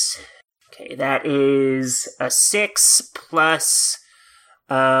 2d6. Okay, that is a 6 plus...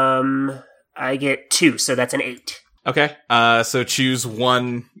 I get 2, so that's an 8. Okay. So choose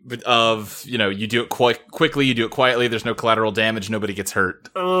one of, you do it quite quickly, you do it quietly, there's no collateral damage, nobody gets hurt.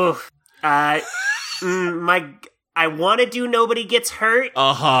 Oh, I want to do nobody gets hurt.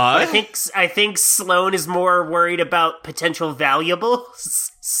 Uh-huh. I think Sloan is more worried about potential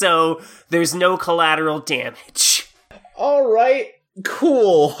valuables, so there's no collateral damage. All right.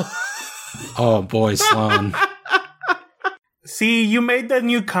 Cool. Oh boy, Sloan. See, you made that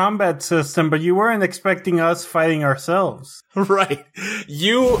new combat system, but you weren't expecting us fighting ourselves. Right.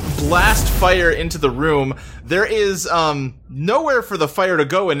 You blast fire into the room. There is nowhere for the fire to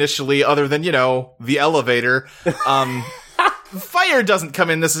go initially other than, the elevator. Fire doesn't come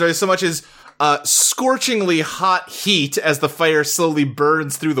in necessarily so much as scorchingly hot heat as the fire slowly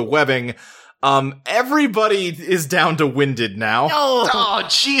burns through the webbing. Everybody is down to winded now. Oh,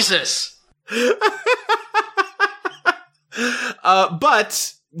 Jesus.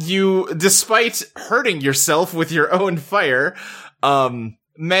 But you, despite hurting yourself with your own fire,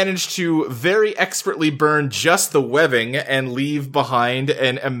 managed to very expertly burn just the webbing and leave behind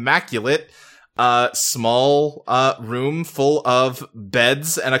an immaculate, small, room full of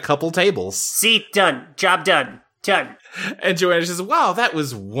beds and a couple tables. See, done. Job done. Done. And Joanna says, wow, that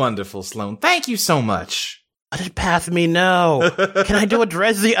was wonderful, Sloan. Thank you so much. What did Path me know? Can I do a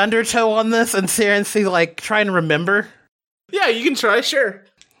Dresde undertow on this and see, try and remember? Yeah, you can try, sure.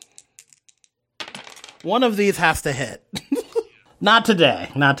 One of these has to hit. Not today.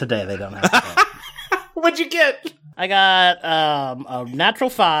 They don't have to hit. What'd you get? I got a natural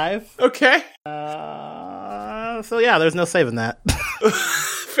 5. Okay. So yeah, there's no saving that.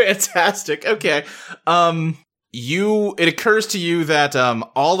 Fantastic. Okay. It occurs to you that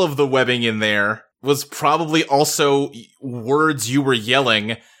all of the webbing in there was probably also words you were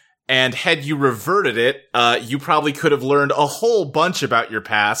yelling. And had you reverted it, you probably could have learned a whole bunch about your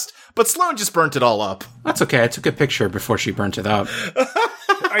past, but Sloan just burnt it all up. That's okay. I took a picture before she burnt it up.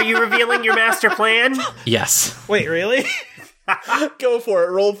 Are you revealing your master plan? Yes. Wait, really? Go for it.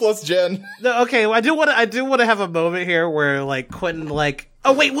 Roll plus Jen. No, okay, well, I do want to have a moment here where Quentin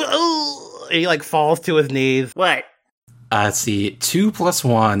oh wait, he falls to his knees. What? Let's see. 2 plus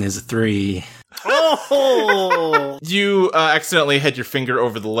 1 is 3. Oh! You accidentally had your finger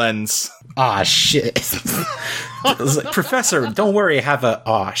over the lens. Aw, shit. I was like, Professor, don't worry, I have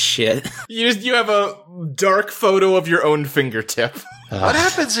a shit. You have a dark photo of your own fingertip. What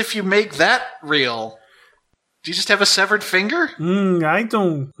happens if you make that real? Do you just have a severed finger? I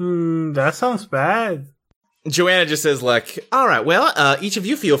don't. That sounds bad. Joanna just says, all right, well, each of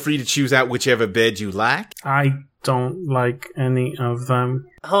you feel free to choose out whichever bed you like. I don't like any of them.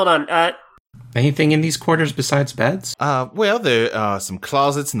 Hold on, Anything in these quarters besides beds? Well, there are some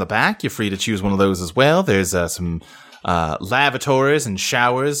closets in the back. You're free to choose one of those as well. There's some lavatories and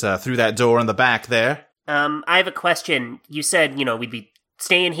showers through that door in the back there. I have a question. You said, we'd be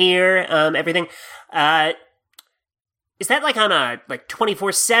staying here, everything. Is that on a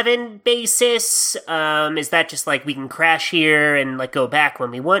 24/7 basis? Is that just we can crash here and go back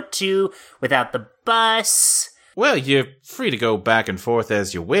when we want to without the bus? Well, you're free to go back and forth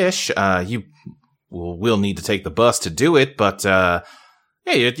as you wish. You will need to take the bus to do it, but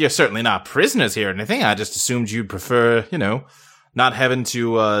you're certainly not prisoners here or anything. I just assumed you'd prefer, not having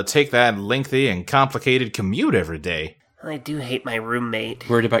to take that lengthy and complicated commute every day. I do hate my roommate.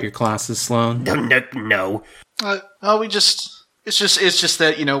 Worried about your classes, Sloan? No. It's just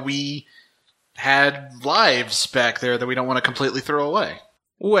that, we had lives back there that we don't want to completely throw away.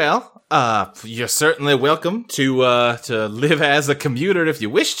 Well, you're certainly welcome to live as a commuter if you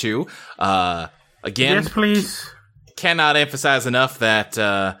wish to. Again, yes, please. Cannot emphasize enough that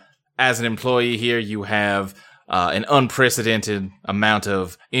as an employee here, you have an unprecedented amount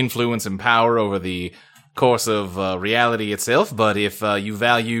of influence and power over the course of reality itself. But if you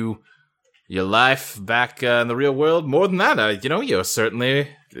value your life back in the real world more than that, you're certainly,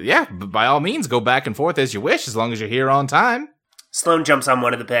 by all means, go back and forth as you wish, as long as you're here on time. Sloan jumps on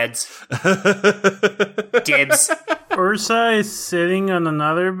one of the beds. Dibs. Ursa is sitting on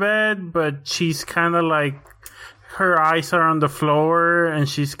another bed, but she's kind of her eyes are on the floor, and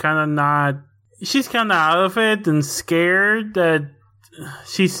she's kind of out of it and scared that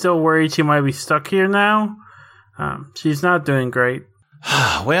she's still worried she might be stuck here now. She's not doing great.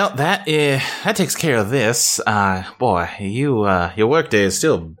 Well, that takes care of this. Boy, your workday is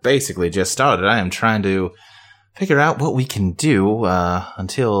still basically just started. I am trying to figure out what we can do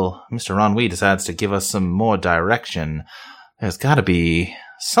until Mr. Ennui decides to give us some more direction. There's got to be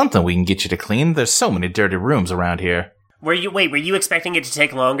something we can get you to clean. There's so many dirty rooms around here. Were you expecting it to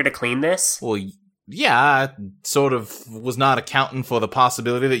take longer to clean this? Well, yeah, I sort of was not accounting for the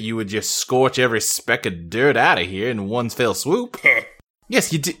possibility that you would just scorch every speck of dirt out of here in one fell swoop.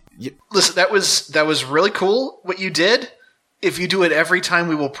 Yes, you did. Listen, that was really cool what you did. If you do it every time,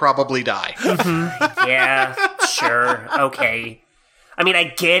 we will probably die. Yeah, sure, okay. I mean, I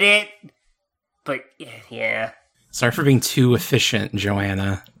get it, but yeah. Sorry for being too efficient,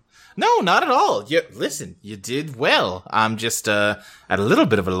 Joanna. No, not at all. Listen, you did well. I'm just at a little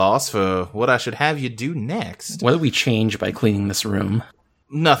bit of a loss for what I should have you do next. What did we change by cleaning this room?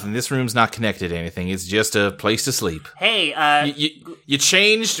 Nothing. This room's not connected to anything. It's just a place to sleep. Hey, You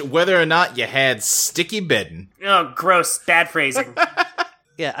changed whether or not you had sticky bedding. oh, gross, bad phrasing.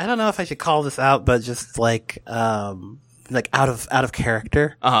 Yeah, I don't know if I should call this out, but just like out of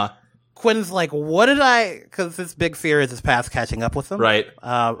character. Uh-huh. Quinn's like, what did I? Because his big fear is his past catching up with him. Right.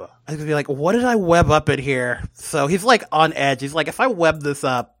 I was gonna be like, what did I web up in here? So he's like on edge. He's like, if I web this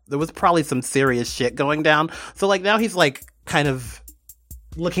up, there was probably some serious shit going down. So like now he's like kind of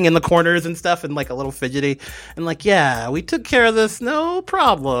looking in the corners and stuff and like a little fidgety and like, yeah, we took care of this, no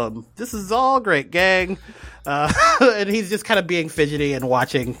problem. This is all great, gang. And he's just kind of being fidgety and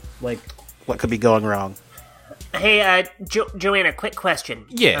watching like what could be going wrong. Hey, Joanna, quick question.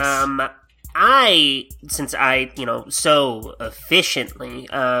 Yes. Since I, so efficiently,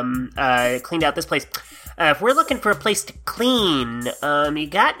 cleaned out this place, if we're looking for a place to clean, you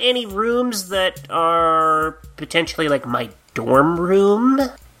got any rooms that are potentially like my dorm room?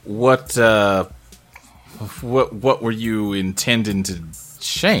 What were you intending to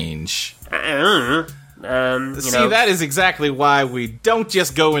change? That is exactly why we don't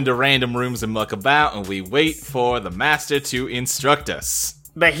just go into random rooms and muck about, and we wait for the master to instruct us.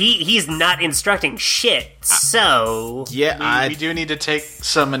 But he's not instructing shit, so... Yeah, we do need to take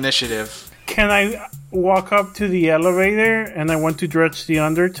some initiative. Can I walk up to the elevator and I want to dredge the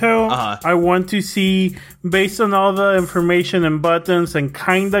undertow? Uh-huh. I want to see, based on all the information and buttons and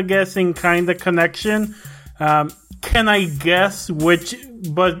kinda guessing, kinda connection, can I guess which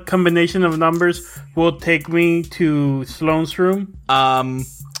combination of numbers will take me to Sloane's room?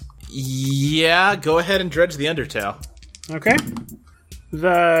 Yeah, go ahead and dredge the undertow. Okay.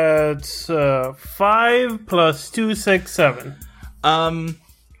 That's 5 plus 2, 6, 7.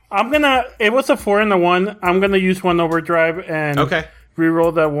 It was a 4 and a 1. I'm gonna use one overdrive and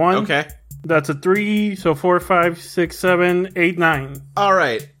reroll that 1. Okay. That's a 3, so 4, 5, 6, 7, 8, 9. All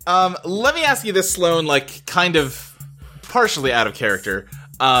right. Let me ask you this, Sloane, like kind of partially out of character.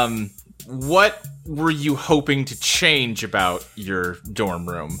 What were you hoping to change about your dorm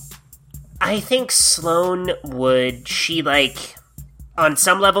room? I think Sloane on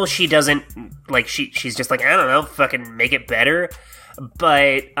some level, she doesn't, she's just like, I don't know, fucking make it better.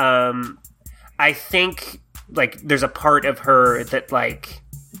 But, I think, there's a part of her that,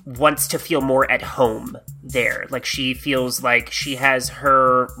 wants to feel more at home there. She feels like she has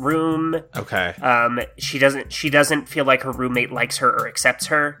her room. Okay. She doesn't feel like her roommate likes her or accepts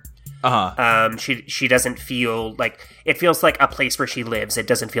her. Uh-huh. She doesn't feel like, it feels like a place where she lives. It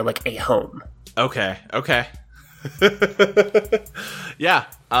doesn't feel like a home. Okay. Yeah.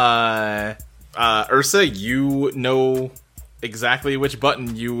 Ursa, you know exactly which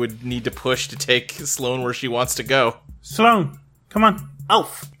button you would need to push to take Sloane where she wants to go. Sloane, come on. Oh,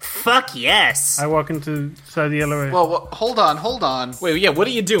 fuck yes. I walk inside the elevator. Well, hold on. Wait, yeah, what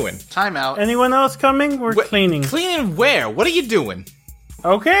are you doing? Time out. Anyone else coming? We're cleaning. Cleaning where? What are you doing?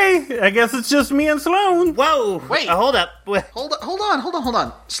 Okay, I guess it's just me and Sloane. Whoa! Wait. Hold up. Hold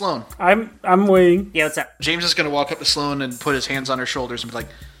on. Sloane. I'm waiting. Yeah, what's up? James is going to walk up to Sloane and put his hands on her shoulders and be like,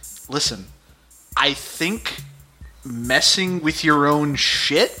 listen, I think messing with your own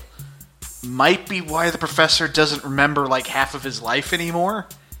shit might be why the professor doesn't remember half of his life anymore.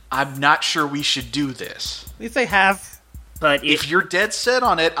 I'm not sure we should do this. At least they have. But if you're dead set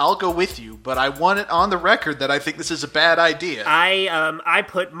on it, I'll go with you. But I want it on the record that I think this is a bad idea. I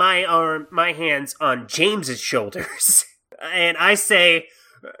put my hands on James's shoulders, and I say,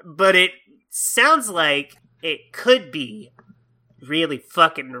 but it sounds like it could be really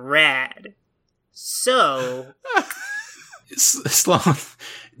fucking rad. So, Sloane,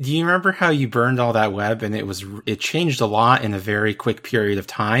 do you remember how you burned all that web and it changed a lot in a very quick period of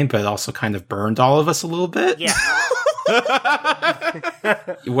time, but it also kind of burned all of us a little bit? Yeah.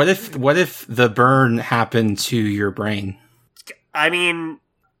 What if the burn happened to your brain? I mean,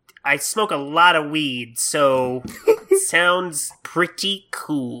 I smoke a lot of weed, so it sounds pretty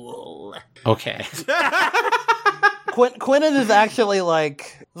cool. Okay. Quentin is actually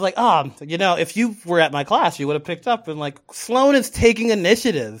like, if you were at my class, you would have picked up, and like, Sloane is taking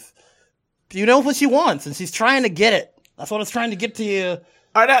initiative. You know what she wants, and she's trying to get it. That's what it's trying to get to you.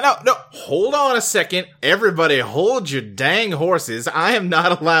 All right, no. Hold on a second. Everybody hold your dang horses. I am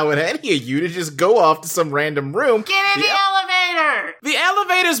not allowing any of you to just go off to some random room. Get in the elevator! The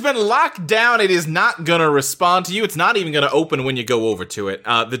elevator's been locked down. It is not gonna respond to you. It's not even gonna open when you go over to it.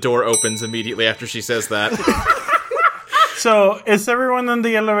 The door opens immediately after she says that. So, is everyone in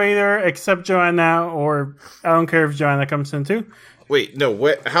the elevator except Joanna, or I don't care if Joanna comes in too? Wait, no,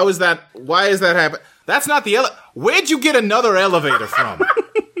 what? How is that? Why is that happening? That's not the Where'd you get another elevator from?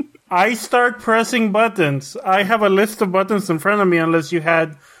 I start pressing buttons. I have a list of buttons in front of me, unless you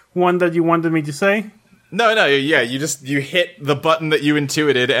had one that you wanted me to say. No, yeah, you hit the button that you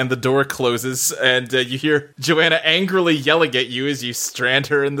intuited, and the door closes, and you hear Joanna angrily yelling at you as you strand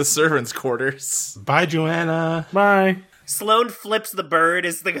her in the servants' quarters. Bye, Joanna. Bye. Sloane flips the bird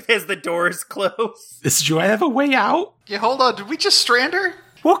as the doors close. Does Joanna have a way out? Yeah, hold on. Did we just strand her?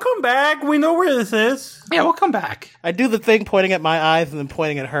 We'll come back. We know where this is. Yeah, we'll come back. I do the thing pointing at my eyes and then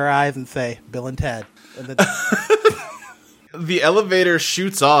pointing at her eyes and say, Bill and Ted. And then The elevator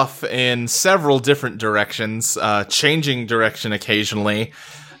shoots off in several different directions, changing direction occasionally,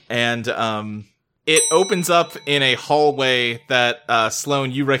 and it opens up in a hallway that,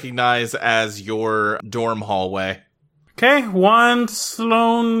 Sloane, you recognize as your dorm hallway. Okay, one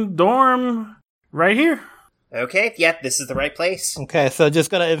Sloane dorm right here. Okay, yep, this is the right place. Okay, so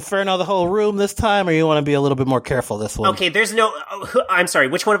just gonna inferno the whole room this time, or you want to be a little bit more careful this one? Okay, there's no... I'm sorry,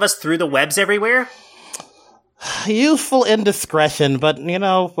 which one of us threw the webs everywhere? Youthful indiscretion, but,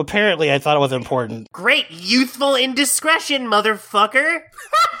 apparently I thought it was important. Great, youthful indiscretion, motherfucker!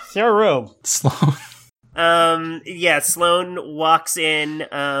 It's your room. Sloane. Sloane walks in,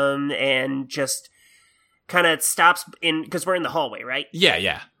 and just kind of stops in... Because we're in the hallway, right?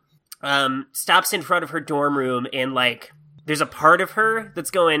 Yeah. Stops in front of her dorm room, and, there's a part of her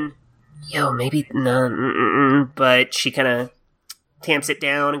that's going, yo, maybe, no, but she kind of tamps it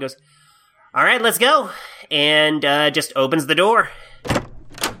down and goes, all right, let's go, and just opens the door.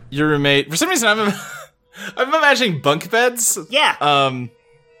 Your roommate, for some reason, I'm imagining bunk beds. Yeah.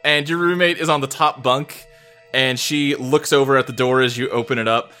 And your roommate is on the top bunk, and she looks over at the door as you open it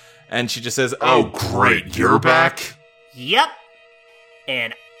up, and she just says, Oh, great, you're back? Yep.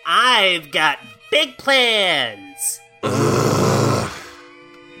 And I've got big plans.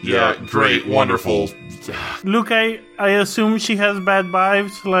 Yeah, great, wonderful. Luke, I assume she has bad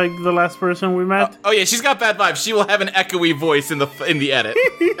vibes, like the last person we met. oh yeah, she's got bad vibes. She will have an echoey voice in the edit.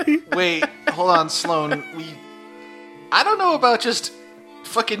 Wait, hold on, Sloane. I don't know about just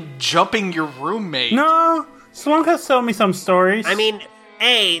fucking jumping your roommate. No, Sloane has told me some stories. I mean,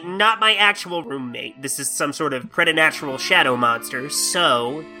 not my actual roommate. This is some sort of preternatural shadow monster,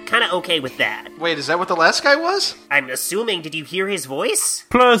 so kind of okay with that. Wait, is that what the last guy was? I'm assuming, did you hear his voice?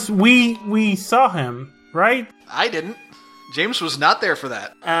 Plus, we saw him, right? I didn't. James was not there for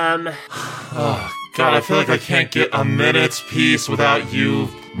that. God, I feel like I can't get a minute's peace without you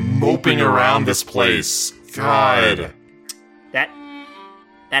moping around this place. God.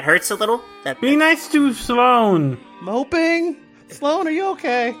 That hurts a little? Be nice to Sloane. Moping? Sloane, are you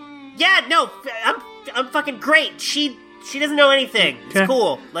okay? Yeah, no, I'm fucking great. She doesn't know anything. Okay. It's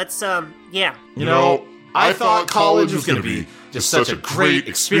cool. Let's, yeah. You know, I thought college was gonna be just such a great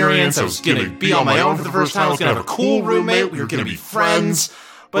experience. I was gonna be on my own for the first time. I was gonna have a cool roommate. We were gonna be friends.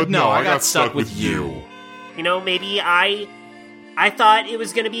 But no, I got stuck with you. You know, maybe I thought it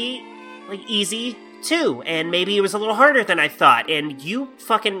was gonna be, easy, too. And maybe it was a little harder than I thought. And you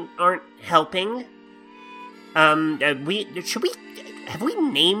fucking aren't helping. Have we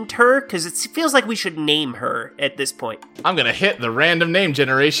named her? Because it feels like we should name her at this point. I'm gonna hit the random name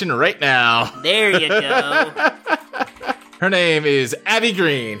generation right now. There you go. Her name is Abby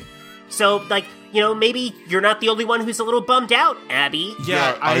Green. So, maybe you're not the only one who's a little bummed out, Abby.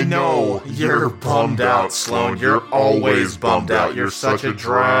 Yeah, I know. You're bummed out, Sloane. You're always bummed out. You're such a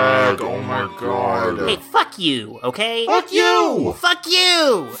drag. Oh my god. Hey, fuck you, okay? Fuck you! Fuck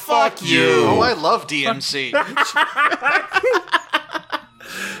you! Fuck you! Oh, I love DMC.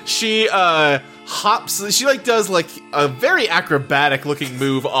 She hops. She does a very acrobatic looking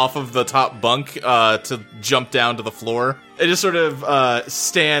move off of the top bunk to jump down to the floor. It just sort of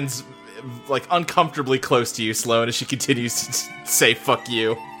stands uncomfortably close to you, Sloane, as she continues to say "fuck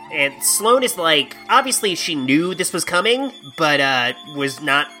you." And Sloane is like, obviously she knew this was coming, but was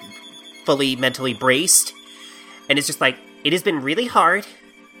not fully mentally braced. And it's just like, it has been really hard,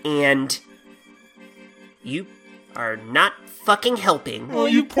 and you are not fucking helping. Oh,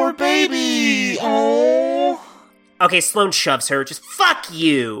 you poor baby! Oh. Okay, Sloane shoves her. Just fuck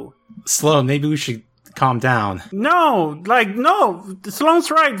you! Sloan, maybe we should calm down. No,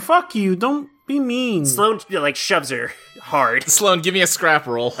 Sloane's right. Fuck you. Don't be mean. Sloane, like, shoves her hard. Sloan, give me a scrap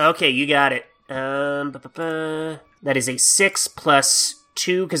roll. Okay, you got it. That is a 6 plus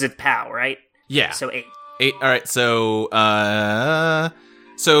 2, because it's POW, right? Yeah. So 8. 8. All right.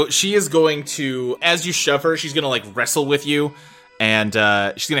 So she is going to, as you shove her, she's going to like wrestle with you, and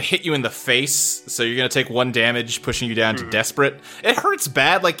she's going to hit you in the face. So you're going to take 1 damage, pushing you down to desperate. It hurts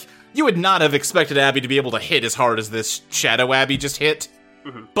bad. Like, you would not have expected Abby to be able to hit as hard as this Shadow Abby just hit.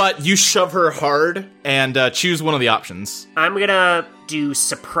 But you shove her hard, and choose one of the options. I'm gonna do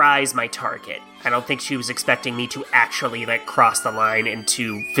surprise my target. I don't think she was expecting me to actually, like, cross the line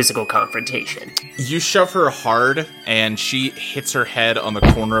into physical confrontation. You shove her hard, and she hits her head on the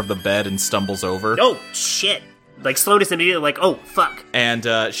corner of the bed and stumbles over. Oh, shit. Like, Sloan is immediately like, oh, fuck. And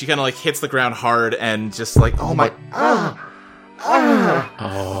she kind of, like, hits the ground hard and just like, oh my...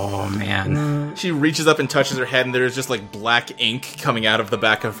 Oh, man. She reaches up and touches her head, and there's just, like, black ink coming out of the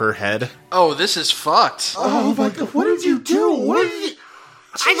back of her head. Oh, this is fucked. Oh my god, what did you do? What did you...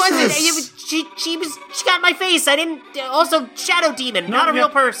 I wasn't. She got in my face. I didn't. Also, Shadow Demon, not a real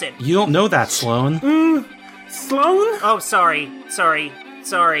person. You don't know that, Sloan. Sloane? Oh, sorry.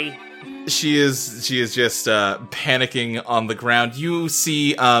 She is just panicking on the ground. You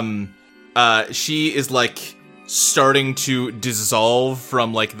see, she is like starting to dissolve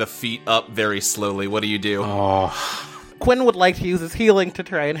from like the feet up very slowly. What do you do? Oh. Quinn would like to use his healing to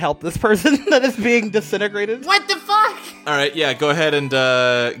try and help this person that is being disintegrated. What the fuck? All right, yeah, go ahead and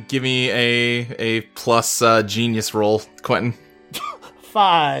give me a plus genius roll, Quentin.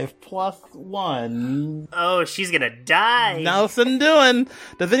 5 plus 1. Oh, she's gonna die. Nothing doing.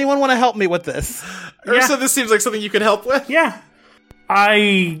 Does anyone want to help me with this? Ursa, this seems like something you could help with. Yeah.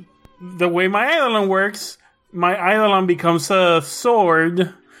 The way my Eidolon works, my Eidolon becomes a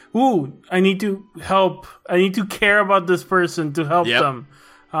sword. Ooh, I need to help. I need to care about this person to help them.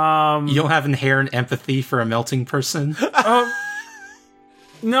 You don't have inherent empathy for a melting person?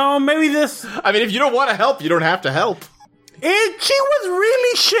 No, maybe this... I mean, if you don't want to help, you don't have to help. She was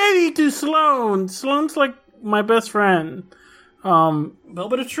really shitty to Sloane. Sloane's like my best friend. Little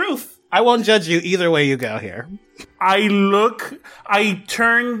bit of truth. I won't judge you either way you go here. I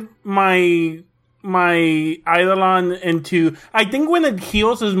turned my Eidolon into, I think when it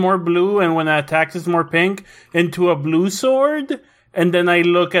heals is more blue and when it attacks is more pink, into a blue sword, and then I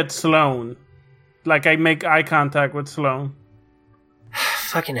look at Sloane. Like I make eye contact with Sloane.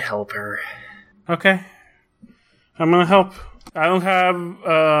 Fucking help her. Okay. I'm gonna help. I don't have,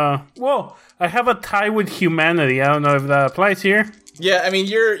 I have a tie with humanity. I don't know if that applies here. Yeah, I mean,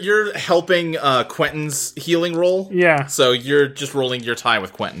 you're helping Quentin's healing roll. Yeah. So you're just rolling your tie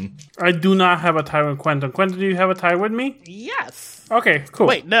with Quentin. I do not have a tie with Quentin. Quentin, do you have a tie with me? Yes. Okay, cool.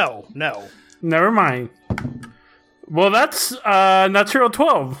 Wait, no. Never mind. Well, that's natural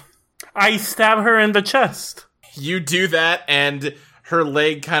 12. I stab her in the chest. You do that, and her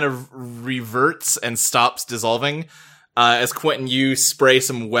leg kind of reverts and stops dissolving. As Quentin, you spray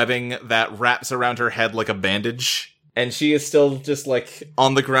some webbing that wraps around her head like a bandage. And she is still just, like,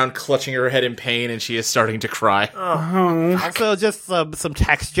 on the ground clutching her head in pain, and she is starting to cry. Also, just some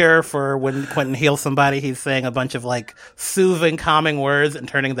texture for when Quentin heals somebody. He's saying a bunch of, like, soothing, calming words and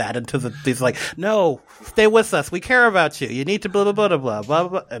turning that into these, like, no, stay with us. We care about you. You need to blah, blah, blah, blah, blah,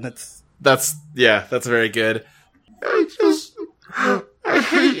 blah. And it's... That's very good. I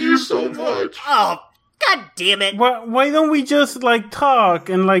hate you so much. Oh, god damn it. Why don't we just, like, talk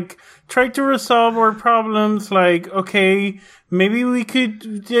and, like... try to resolve our problems, like, okay, maybe you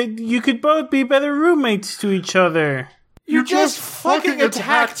could both be better roommates to each other. You just fucking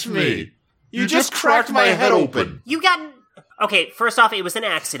attacked me. You just cracked my head open. You got... Okay, first off, it was an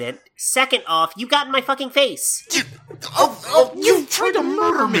accident. Second off, you got in my fucking face. You tried to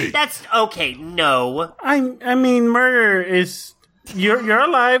murder me. That's... Okay, no. I mean, murder is... You're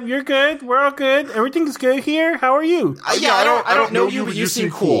alive, you're good, we're all good, everything's good here, how are you? Yeah, I don't know you, but you seem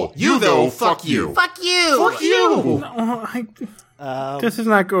cool. You, though, fuck you. Fuck you! Fuck you! No, this is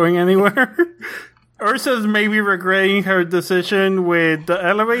not going anywhere. Ursa's maybe regretting her decision with the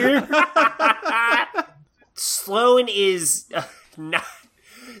elevator. Sloane is... not...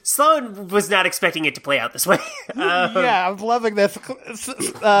 Sloane was not expecting it to play out this way. Yeah, I'm loving this.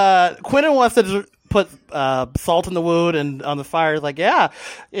 Quentin wants to put salt in the wound and on the fire. Like, yeah,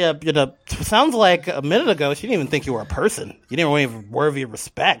 sounds like a minute ago she didn't even think you were a person. You didn't even worthy of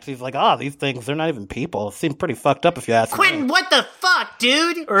respect. He's like, these things, they're not even people. It seems pretty fucked up if you ask me. Quentin, what the fuck,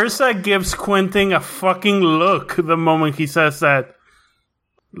 dude? Ursa gives Quentin a fucking look the moment he says that.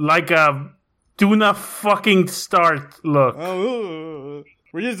 Like a do not fucking start look. Oh,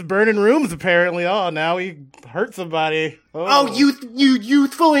 we're just burning rooms, apparently. Oh, now we hurt somebody. Oh,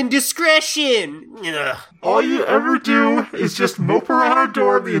 youthful indiscretion. Ugh. All you ever do is just mope around our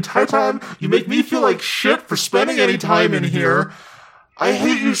door the entire time. You make me feel like shit for spending any time in here. I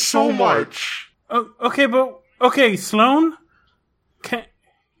hate you so much. Okay, Sloan?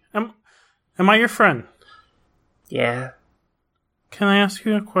 Am I your friend? Yeah. Can I ask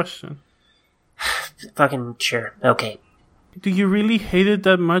you a question? Fucking sure. Okay. Do you really hate it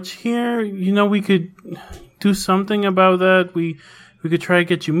that much here? You know, we could do something about that. We could try to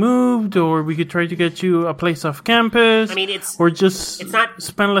get you moved, or we could try to get you a place off campus. I mean, or just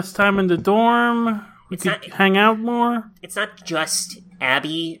spend less time in the dorm. We could hang out more. It's not just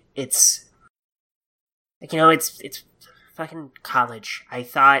Abby. It's like, it's fucking college. I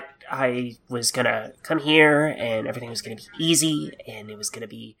thought I was gonna come here and everything was gonna be easy and it was gonna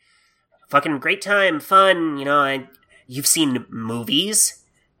be a fucking great time, fun. You've seen movies,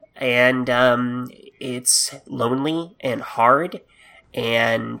 and it's lonely and hard,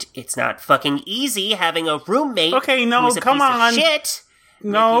 and it's not fucking easy having a roommate. Okay, no, who's a come piece on. of shit.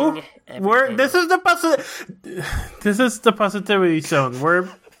 No, this is the positivity zone. We're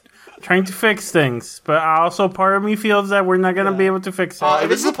trying to fix things, but also part of me feels that we're not gonna be able to fix it. If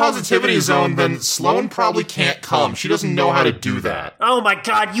this is a positivity zone, then Sloan probably can't come. She doesn't know how to do that. Oh my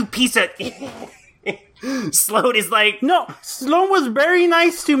god, you piece of... Sloan is like... No, Sloan was very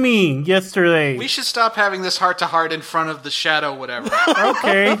nice to me yesterday. We should stop having this heart-to-heart in front of the shadow, whatever.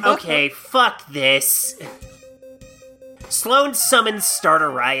 Okay. Okay, fuck this. Sloan summons Start a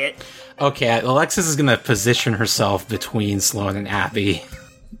Riot. Okay, Alexis is gonna position herself between Sloan and Abby.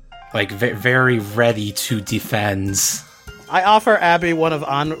 Like, very ready to defend. I offer Abby one of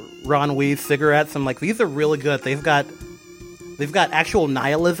Ron Wee's cigarettes. I'm like, these are really good. They've got actual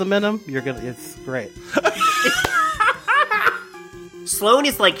nihilism in them. It's great. Sloan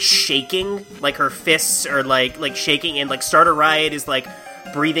is like shaking, like her fists are like shaking, and like Start a Riot is like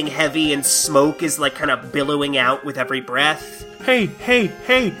breathing heavy, and smoke is like kind of billowing out with every breath. Hey,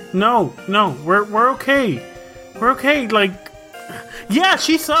 no, we're okay. We're okay, like, yeah,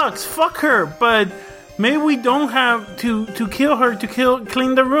 she sucks, fuck her, but maybe we don't have to kill her to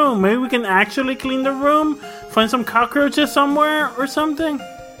clean the room. Maybe we can actually clean the room, find some cockroaches somewhere or something.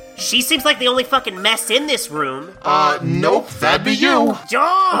 She seems like the only fucking mess in this room. Nope, that'd be you.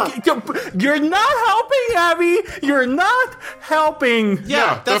 You're not helping, Abby! You're not helping!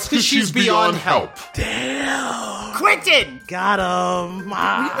 Yeah, that's because she's beyond help. Damn! Quentin! Got him!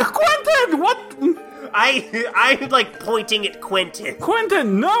 Quentin, what? I'm like pointing at Quentin.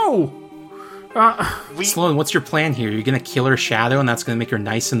 Quentin, no! Sloan, what's your plan here? You're gonna kill her shadow and that's gonna make her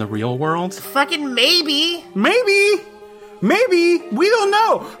nice in the real world? Fucking maybe. Maybe, we don't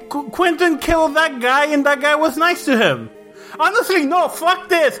know. Quentin killed that guy and that guy was nice to him. Honestly, no, fuck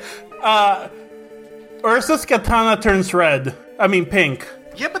this. Ursa's katana turns pink.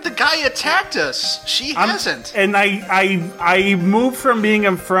 Yeah, but the guy attacked us. She hasn't. And I moved from being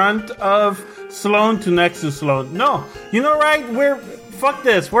in front of Sloan to next to Sloan. No, you know, right? Fuck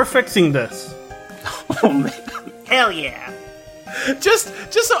this. We're fixing this. Oh, man. Hell yeah. Just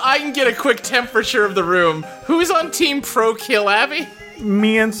so I can get a quick temperature of the room, who's on Team Pro Kill Abby?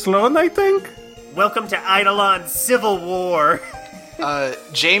 Me and Sloan, I think? Welcome to Eidolon's Civil War.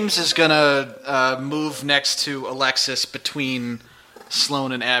 James is gonna move next to Alexis between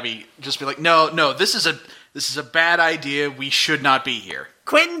Sloan and Abby. Just be like, no, this is a bad idea. We should not be here.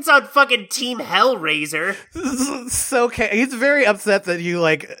 Quentin's on fucking Team Hellraiser. So he's very upset that you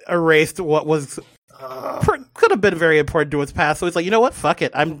erased what was could have been very important to his past. So he's like, you know what? Fuck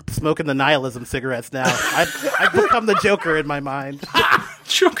it. I'm smoking the nihilism cigarettes now. I've become the Joker in my mind.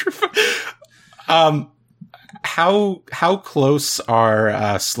 Joker. How close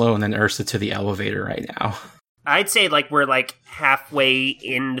are Sloan and Ursa to the elevator right now? I'd say we're halfway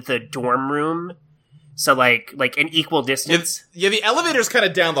in the dorm room. So an equal distance. Yeah, the elevator's kind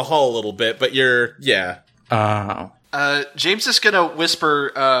of down the hall a little bit, but yeah. James is gonna whisper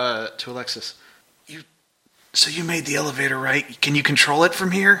to Alexis, So you made the elevator, right? Can you control it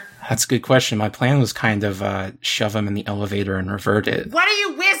from here? That's a good question. My plan was kind of shove him in the elevator and revert it. What are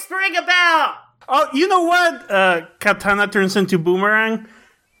you whispering about? Oh, you know what? Katana turns into boomerang.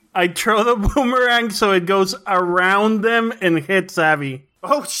 I throw the boomerang so it goes around them and hits Abby.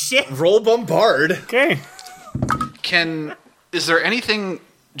 Oh, shit. Roll bombard. Okay. Is there anything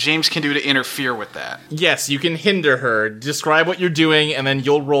James can do to interfere with that? Yes, you can hinder her. Describe what you're doing, and then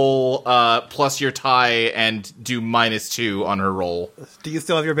you'll roll plus your tie and do -2 on her roll. Do you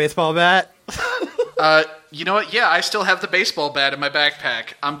still have your baseball bat? You know what? Yeah, I still have the baseball bat in my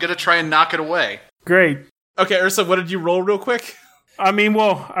backpack. I'm gonna try and knock it away. Great. Okay, Ursa, what did you roll real quick? I mean,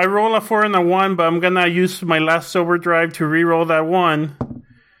 well, I roll a 4 and a 1, but I'm gonna use my last overdrive to re-roll that 1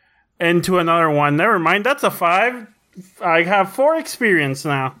 into another 1. Never mind, that's a 5. I have 4 experience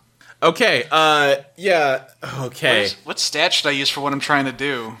now. Okay, yeah, okay. What stat should I use for what I'm trying to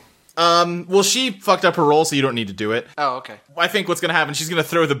do? Well, she fucked up her roll, so you don't need to do it. Oh, okay. I think what's gonna happen, she's gonna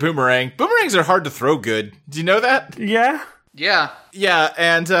throw the boomerang. Boomerangs are hard to throw good. Do you know that? Yeah? Yeah. Yeah,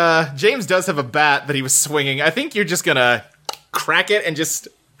 and, James does have a bat that he was swinging. I think you're just gonna crack it and just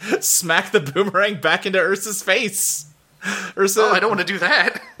smack the boomerang back into Ursa's face. Ursa, Oh, I don't want to do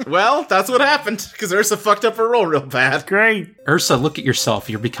that. well, that's what happened, because Ursa fucked up her roll real bad. Great. Ursa, look at yourself.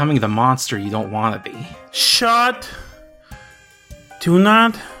 You're becoming the monster you don't want to be. Shut. Do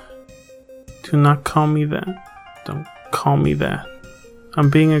not call me that. Don't call me that. I'm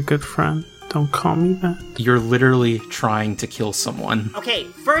being a good friend. Don't call me that. You're literally trying to kill someone. Okay,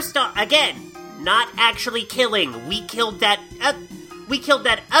 first off, again, not actually killing. We killed that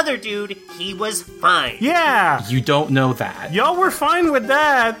other dude. He was fine. Yeah. You don't know that. Y'all were fine with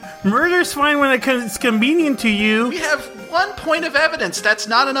that. Murder's fine when it's convenient to you. We have 1 point of evidence. That's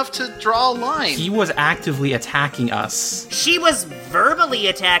not enough to draw a line. He was actively attacking us. She was verbally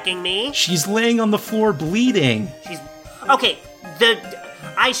attacking me. She's laying on the floor bleeding. Okay,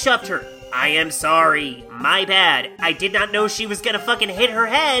 I shoved her. I am sorry. My bad. I did not know she was gonna fucking hit her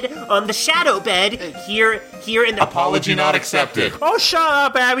head on the shadow bed here in the... Apology not accepted. Oh, shut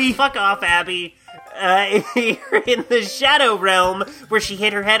up, Abby. Fuck off, Abby. Here in the shadow realm, where she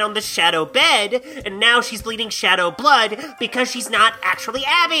hit her head on the shadow bed, and now she's bleeding shadow blood because she's not actually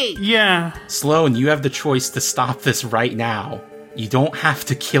Abby. Yeah. Sloan, you have the choice to stop this right now. You don't have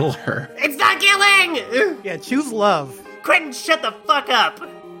to kill her. It's not killing! Yeah, choose love. Quentin, shut the fuck up.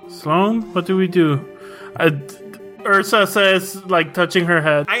 Sloan, what do we do? Ursa says, like, touching her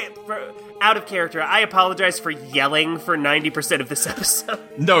head. Out of character, I apologize for yelling for 90% of this episode.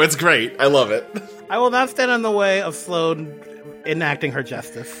 No, it's great. I love it. I will not stand in the way of Sloan enacting her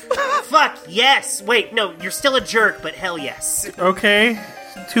justice. Fuck, yes! Wait, no, you're still a jerk, but hell yes. Okay,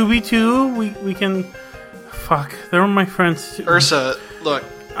 2v2, we can... Fuck, they're my friends. Ursa, look,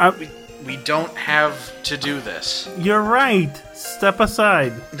 we don't have to do this. You're right. Step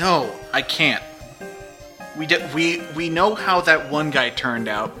aside. No, I can't. We know how that one guy turned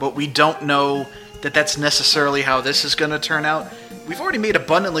out, but we don't know that that's necessarily how this is going to turn out. We've already made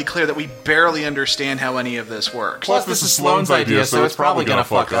abundantly clear that we barely understand how any of this works. Plus, this is Sloane's idea, so it's probably gonna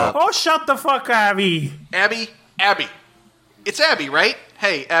fuck up. Oh, shut the fuck, Abby. Abby. It's Abby, right?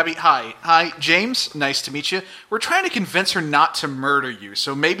 Hey, Abby, hi. Hi, James, nice to meet you. We're trying to convince her not to murder you,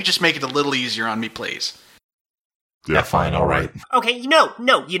 so maybe just make it a little easier on me, please. Yeah, fine, alright. Okay, no,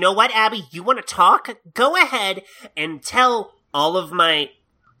 you know what, Abby? You want to talk? Go ahead and tell all of my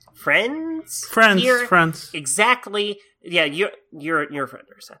friends here friends. Exactly. Yeah, you're a friend,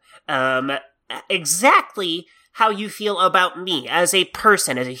 Ursa. Exactly how you feel about me as a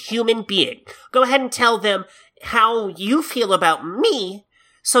person, as a human being. Go ahead and tell them how you feel about me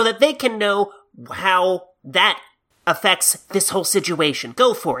so that they can know how that affects this whole situation.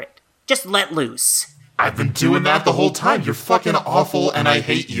 Go for it. Just let loose. I've been doing that the whole time. You're fucking awful and I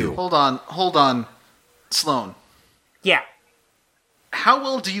hate you. Hold on. Sloan. Yeah. How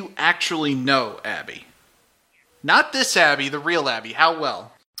well do you actually know Abby? Not this Abby, the real Abby. How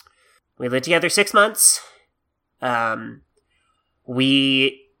well? We lived together 6 months.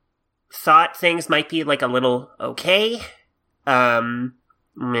 We thought things might be like a little okay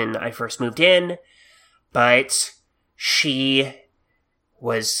when I first moved in, but she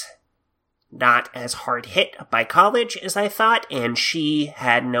was not as hard hit by college as I thought, and she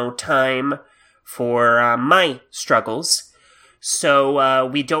had no time for my struggles. So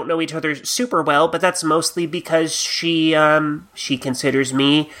we don't know each other super well, but that's mostly because she considers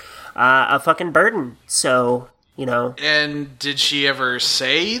me a fucking burden. So, you know. And did she ever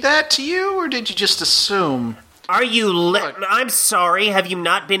say that to you, or did you just assume? Are you I'm sorry, have you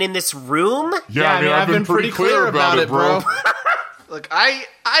not been in this room? Yeah, I mean, I've been pretty clear about it, bro. Look, I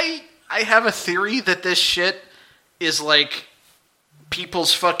have a theory that this shit is like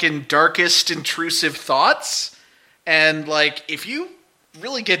people's fucking darkest intrusive thoughts. And like, if you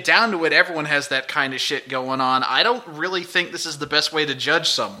really get down to it, everyone has that kind of shit going on. I don't really think this is the best way to judge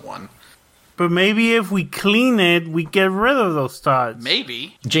someone. But maybe if we clean it, we get rid of those thoughts.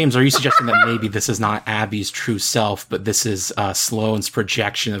 Maybe. James, are you suggesting that maybe this is not Abby's true self, but this is Sloane's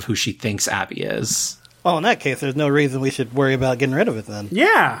projection of who she thinks Abby is? Well, in that case, there's no reason we should worry about getting rid of it then.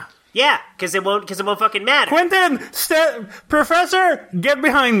 Yeah. Yeah, because it won't fucking matter. Quentin, Professor, get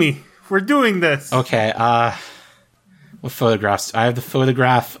behind me. We're doing this. Okay, what photographs? I have the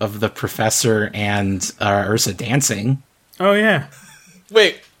photograph of the professor and Ursa dancing. Oh, yeah.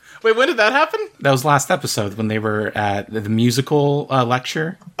 Wait, when did that happen? That was last episode when they were at the musical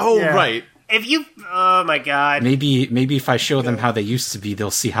lecture. Oh, Yeah. right. Oh my god. Maybe if I show them how they used to be,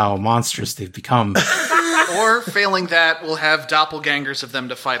 they'll see how monstrous they've become. Or, failing that, we'll have doppelgangers of them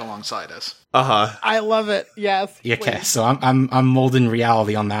to fight alongside us. Uh-huh. I love it. Yes. Okay, so I'm molding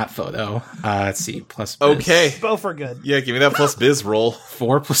reality on that photo. Let's see, plus biz. Okay. Both are good. Yeah, give me that plus biz roll.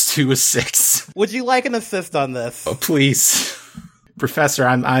 4 + 2 is 6. Would you like an assist on this? Oh, please, Professor,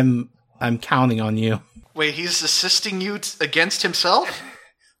 I'm counting on you. Wait, he's assisting you against himself?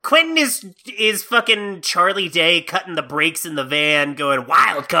 Quentin is fucking Charlie Day cutting the brakes in the van, going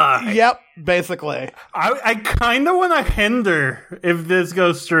wild card. Yep, basically. I kind of want to hinder if this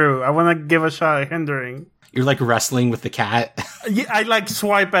goes through. I want to give a shot at hindering. You're like wrestling with the cat. Yeah, I like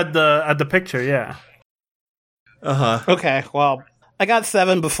swipe at the picture, yeah. Uh-huh. Okay, well, I got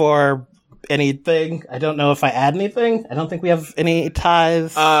 7 before anything. I don't know if I add anything. I don't think we have any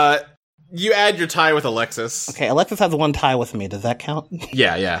ties. You add your tie with Alexis. Okay, Alexis has 1 tie with me. Does that count?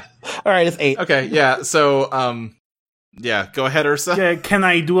 Yeah. All right, it's 8. Okay, yeah, so, yeah, go ahead, Ursa. Yeah, can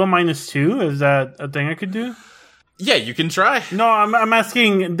I do a -2? Is that a thing I could do? Yeah, you can try. No, I'm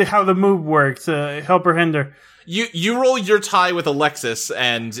asking how the move works. Help or hinder. You roll your tie with Alexis,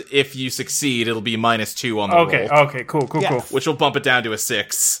 and if you succeed, it'll be -2 on the roll. Okay, cool. Which will bump it down to a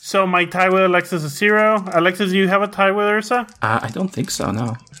 6. So my tie with Alexis is 0. Alexis, do you have a tie with Ursa? I don't think so,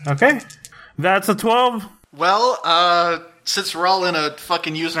 no. Okay. That's a 12. Well, since we're all in a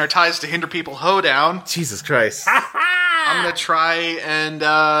fucking using our ties to hinder people hoedown, Jesus Christ. I'm gonna try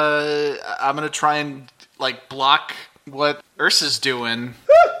and like block what Ursa's doing.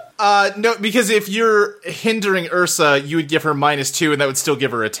 No, because if you're hindering Ursa, you would give her -2, and that would still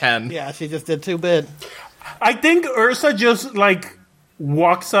give her a 10. Yeah, she just did too bad. I think Ursa just, like,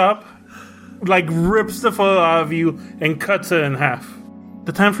 walks up, like, rips the photo out of you, and cuts it in half.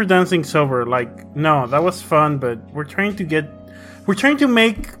 The time for dancing's over. Like, no, that was fun, but we're trying to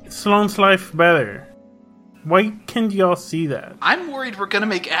make Sloane's life better. Why can't y'all see that? I'm worried we're gonna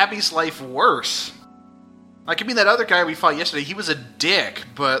make Abby's life worse. Like, I mean, that other guy we fought yesterday, he was a dick,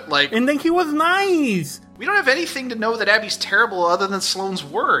 but, like... And then he was nice! We don't have anything to know that Abby's terrible other than Sloane's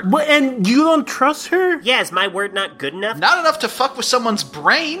word. But, and you don't trust her? Yeah, is my word not good enough? Not enough to fuck with someone's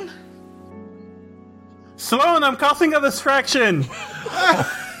brain. Sloane, I'm causing a distraction!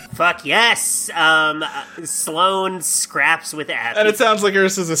 Fuck yes! Sloane scraps with Abby. And it sounds like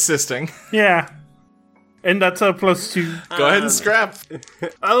Ursa's assisting. Yeah. And that's a +2. Go ahead and scrap.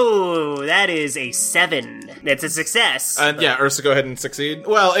 Oh, that is a 7. It's a success. And yeah, Ursa, go ahead and succeed.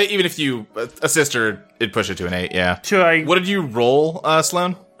 Well, even if you assist her, it'd push it to an 8, yeah. Should I... What did you roll,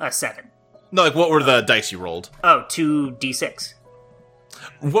 Sloane? A 7. No, like, what were the dice you rolled? Oh, 2d6.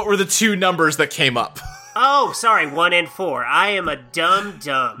 What were the 2 numbers that came up? Oh, sorry, 1 and 4. I am a dumb.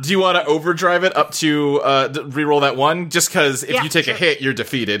 Do you want to overdrive it up to re-roll that 1? Just because if Yeah, you take sure. a hit, you're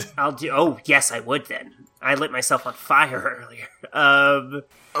defeated. I'll do. Oh, yes, I would then. I lit myself on fire earlier.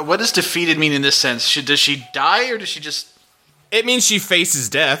 What does defeated mean in this sense? Does she die, or does she just... It means she faces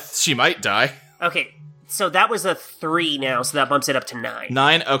death. She might die. Okay, so that was a 3 now, so that bumps it up to 9.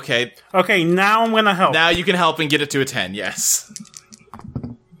 9, okay. Okay, now I'm gonna help. Now you can help and get it to a 10, yes.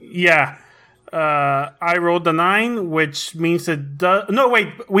 Yeah. I rolled a 9, which means it no,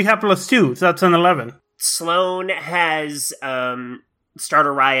 wait, we have +2, so that's an 11. Sloane has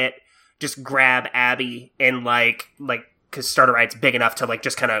Starter Riot just grab Abby and like because Starter Riot's big enough to like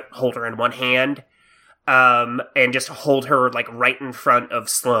just kind of hold her in one hand, and just hold her like right in front of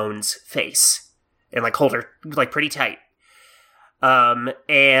Sloane's face and like hold her like pretty tight. And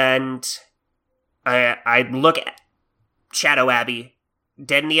I look at Shadow Abby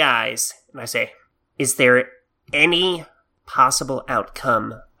dead in the eyes and I say, "Is there any possible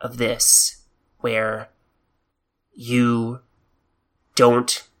outcome of this where you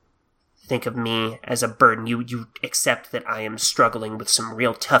don't think of me as a burden? You accept that I am struggling with some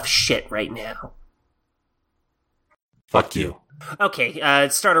real tough shit right now." Fuck you. Okay,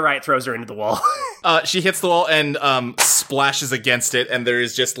 Starter Riot throws her into the wall. She hits the wall and splashes against it, and there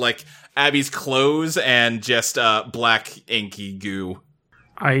is just like Abby's clothes and just black inky goo.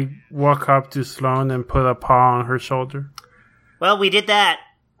 I walk up to Sloane and put a paw on her shoulder. Well, we did that.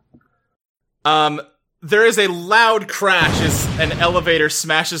 There is a loud crash as an elevator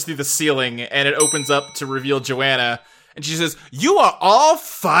smashes through the ceiling, and it opens up to reveal Joanna, and she says, "You are all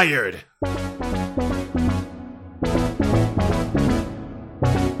fired!"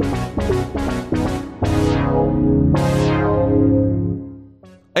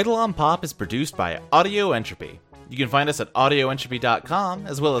 Eidolon Pop is produced by Audio Entropy. You can find us at audioentropy.com,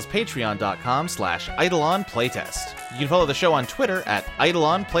 as well as patreon.com/EidolonPlaytest. You can follow the show on Twitter at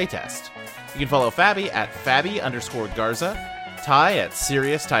EidolonPlaytest. You can follow Fabi at Fabi_Garza, Ty at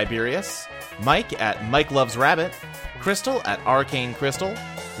Sirius Tiberius, Mike at Mike Loves Rabbit, Crystal at Arcane Crystal,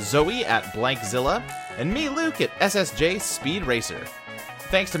 Zoe at Blankzilla, and me, Luke, at SSJ Speed Racer.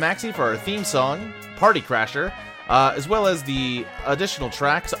 Thanks to Maxi for our theme song, Party Crasher, as well as the additional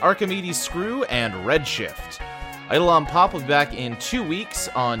tracks Archimedes Screw and Redshift. Eidolon Pop will be back in 2 weeks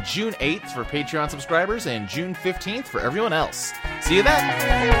on June 8th for Patreon subscribers and June 15th for everyone else. See you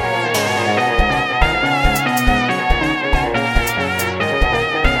then!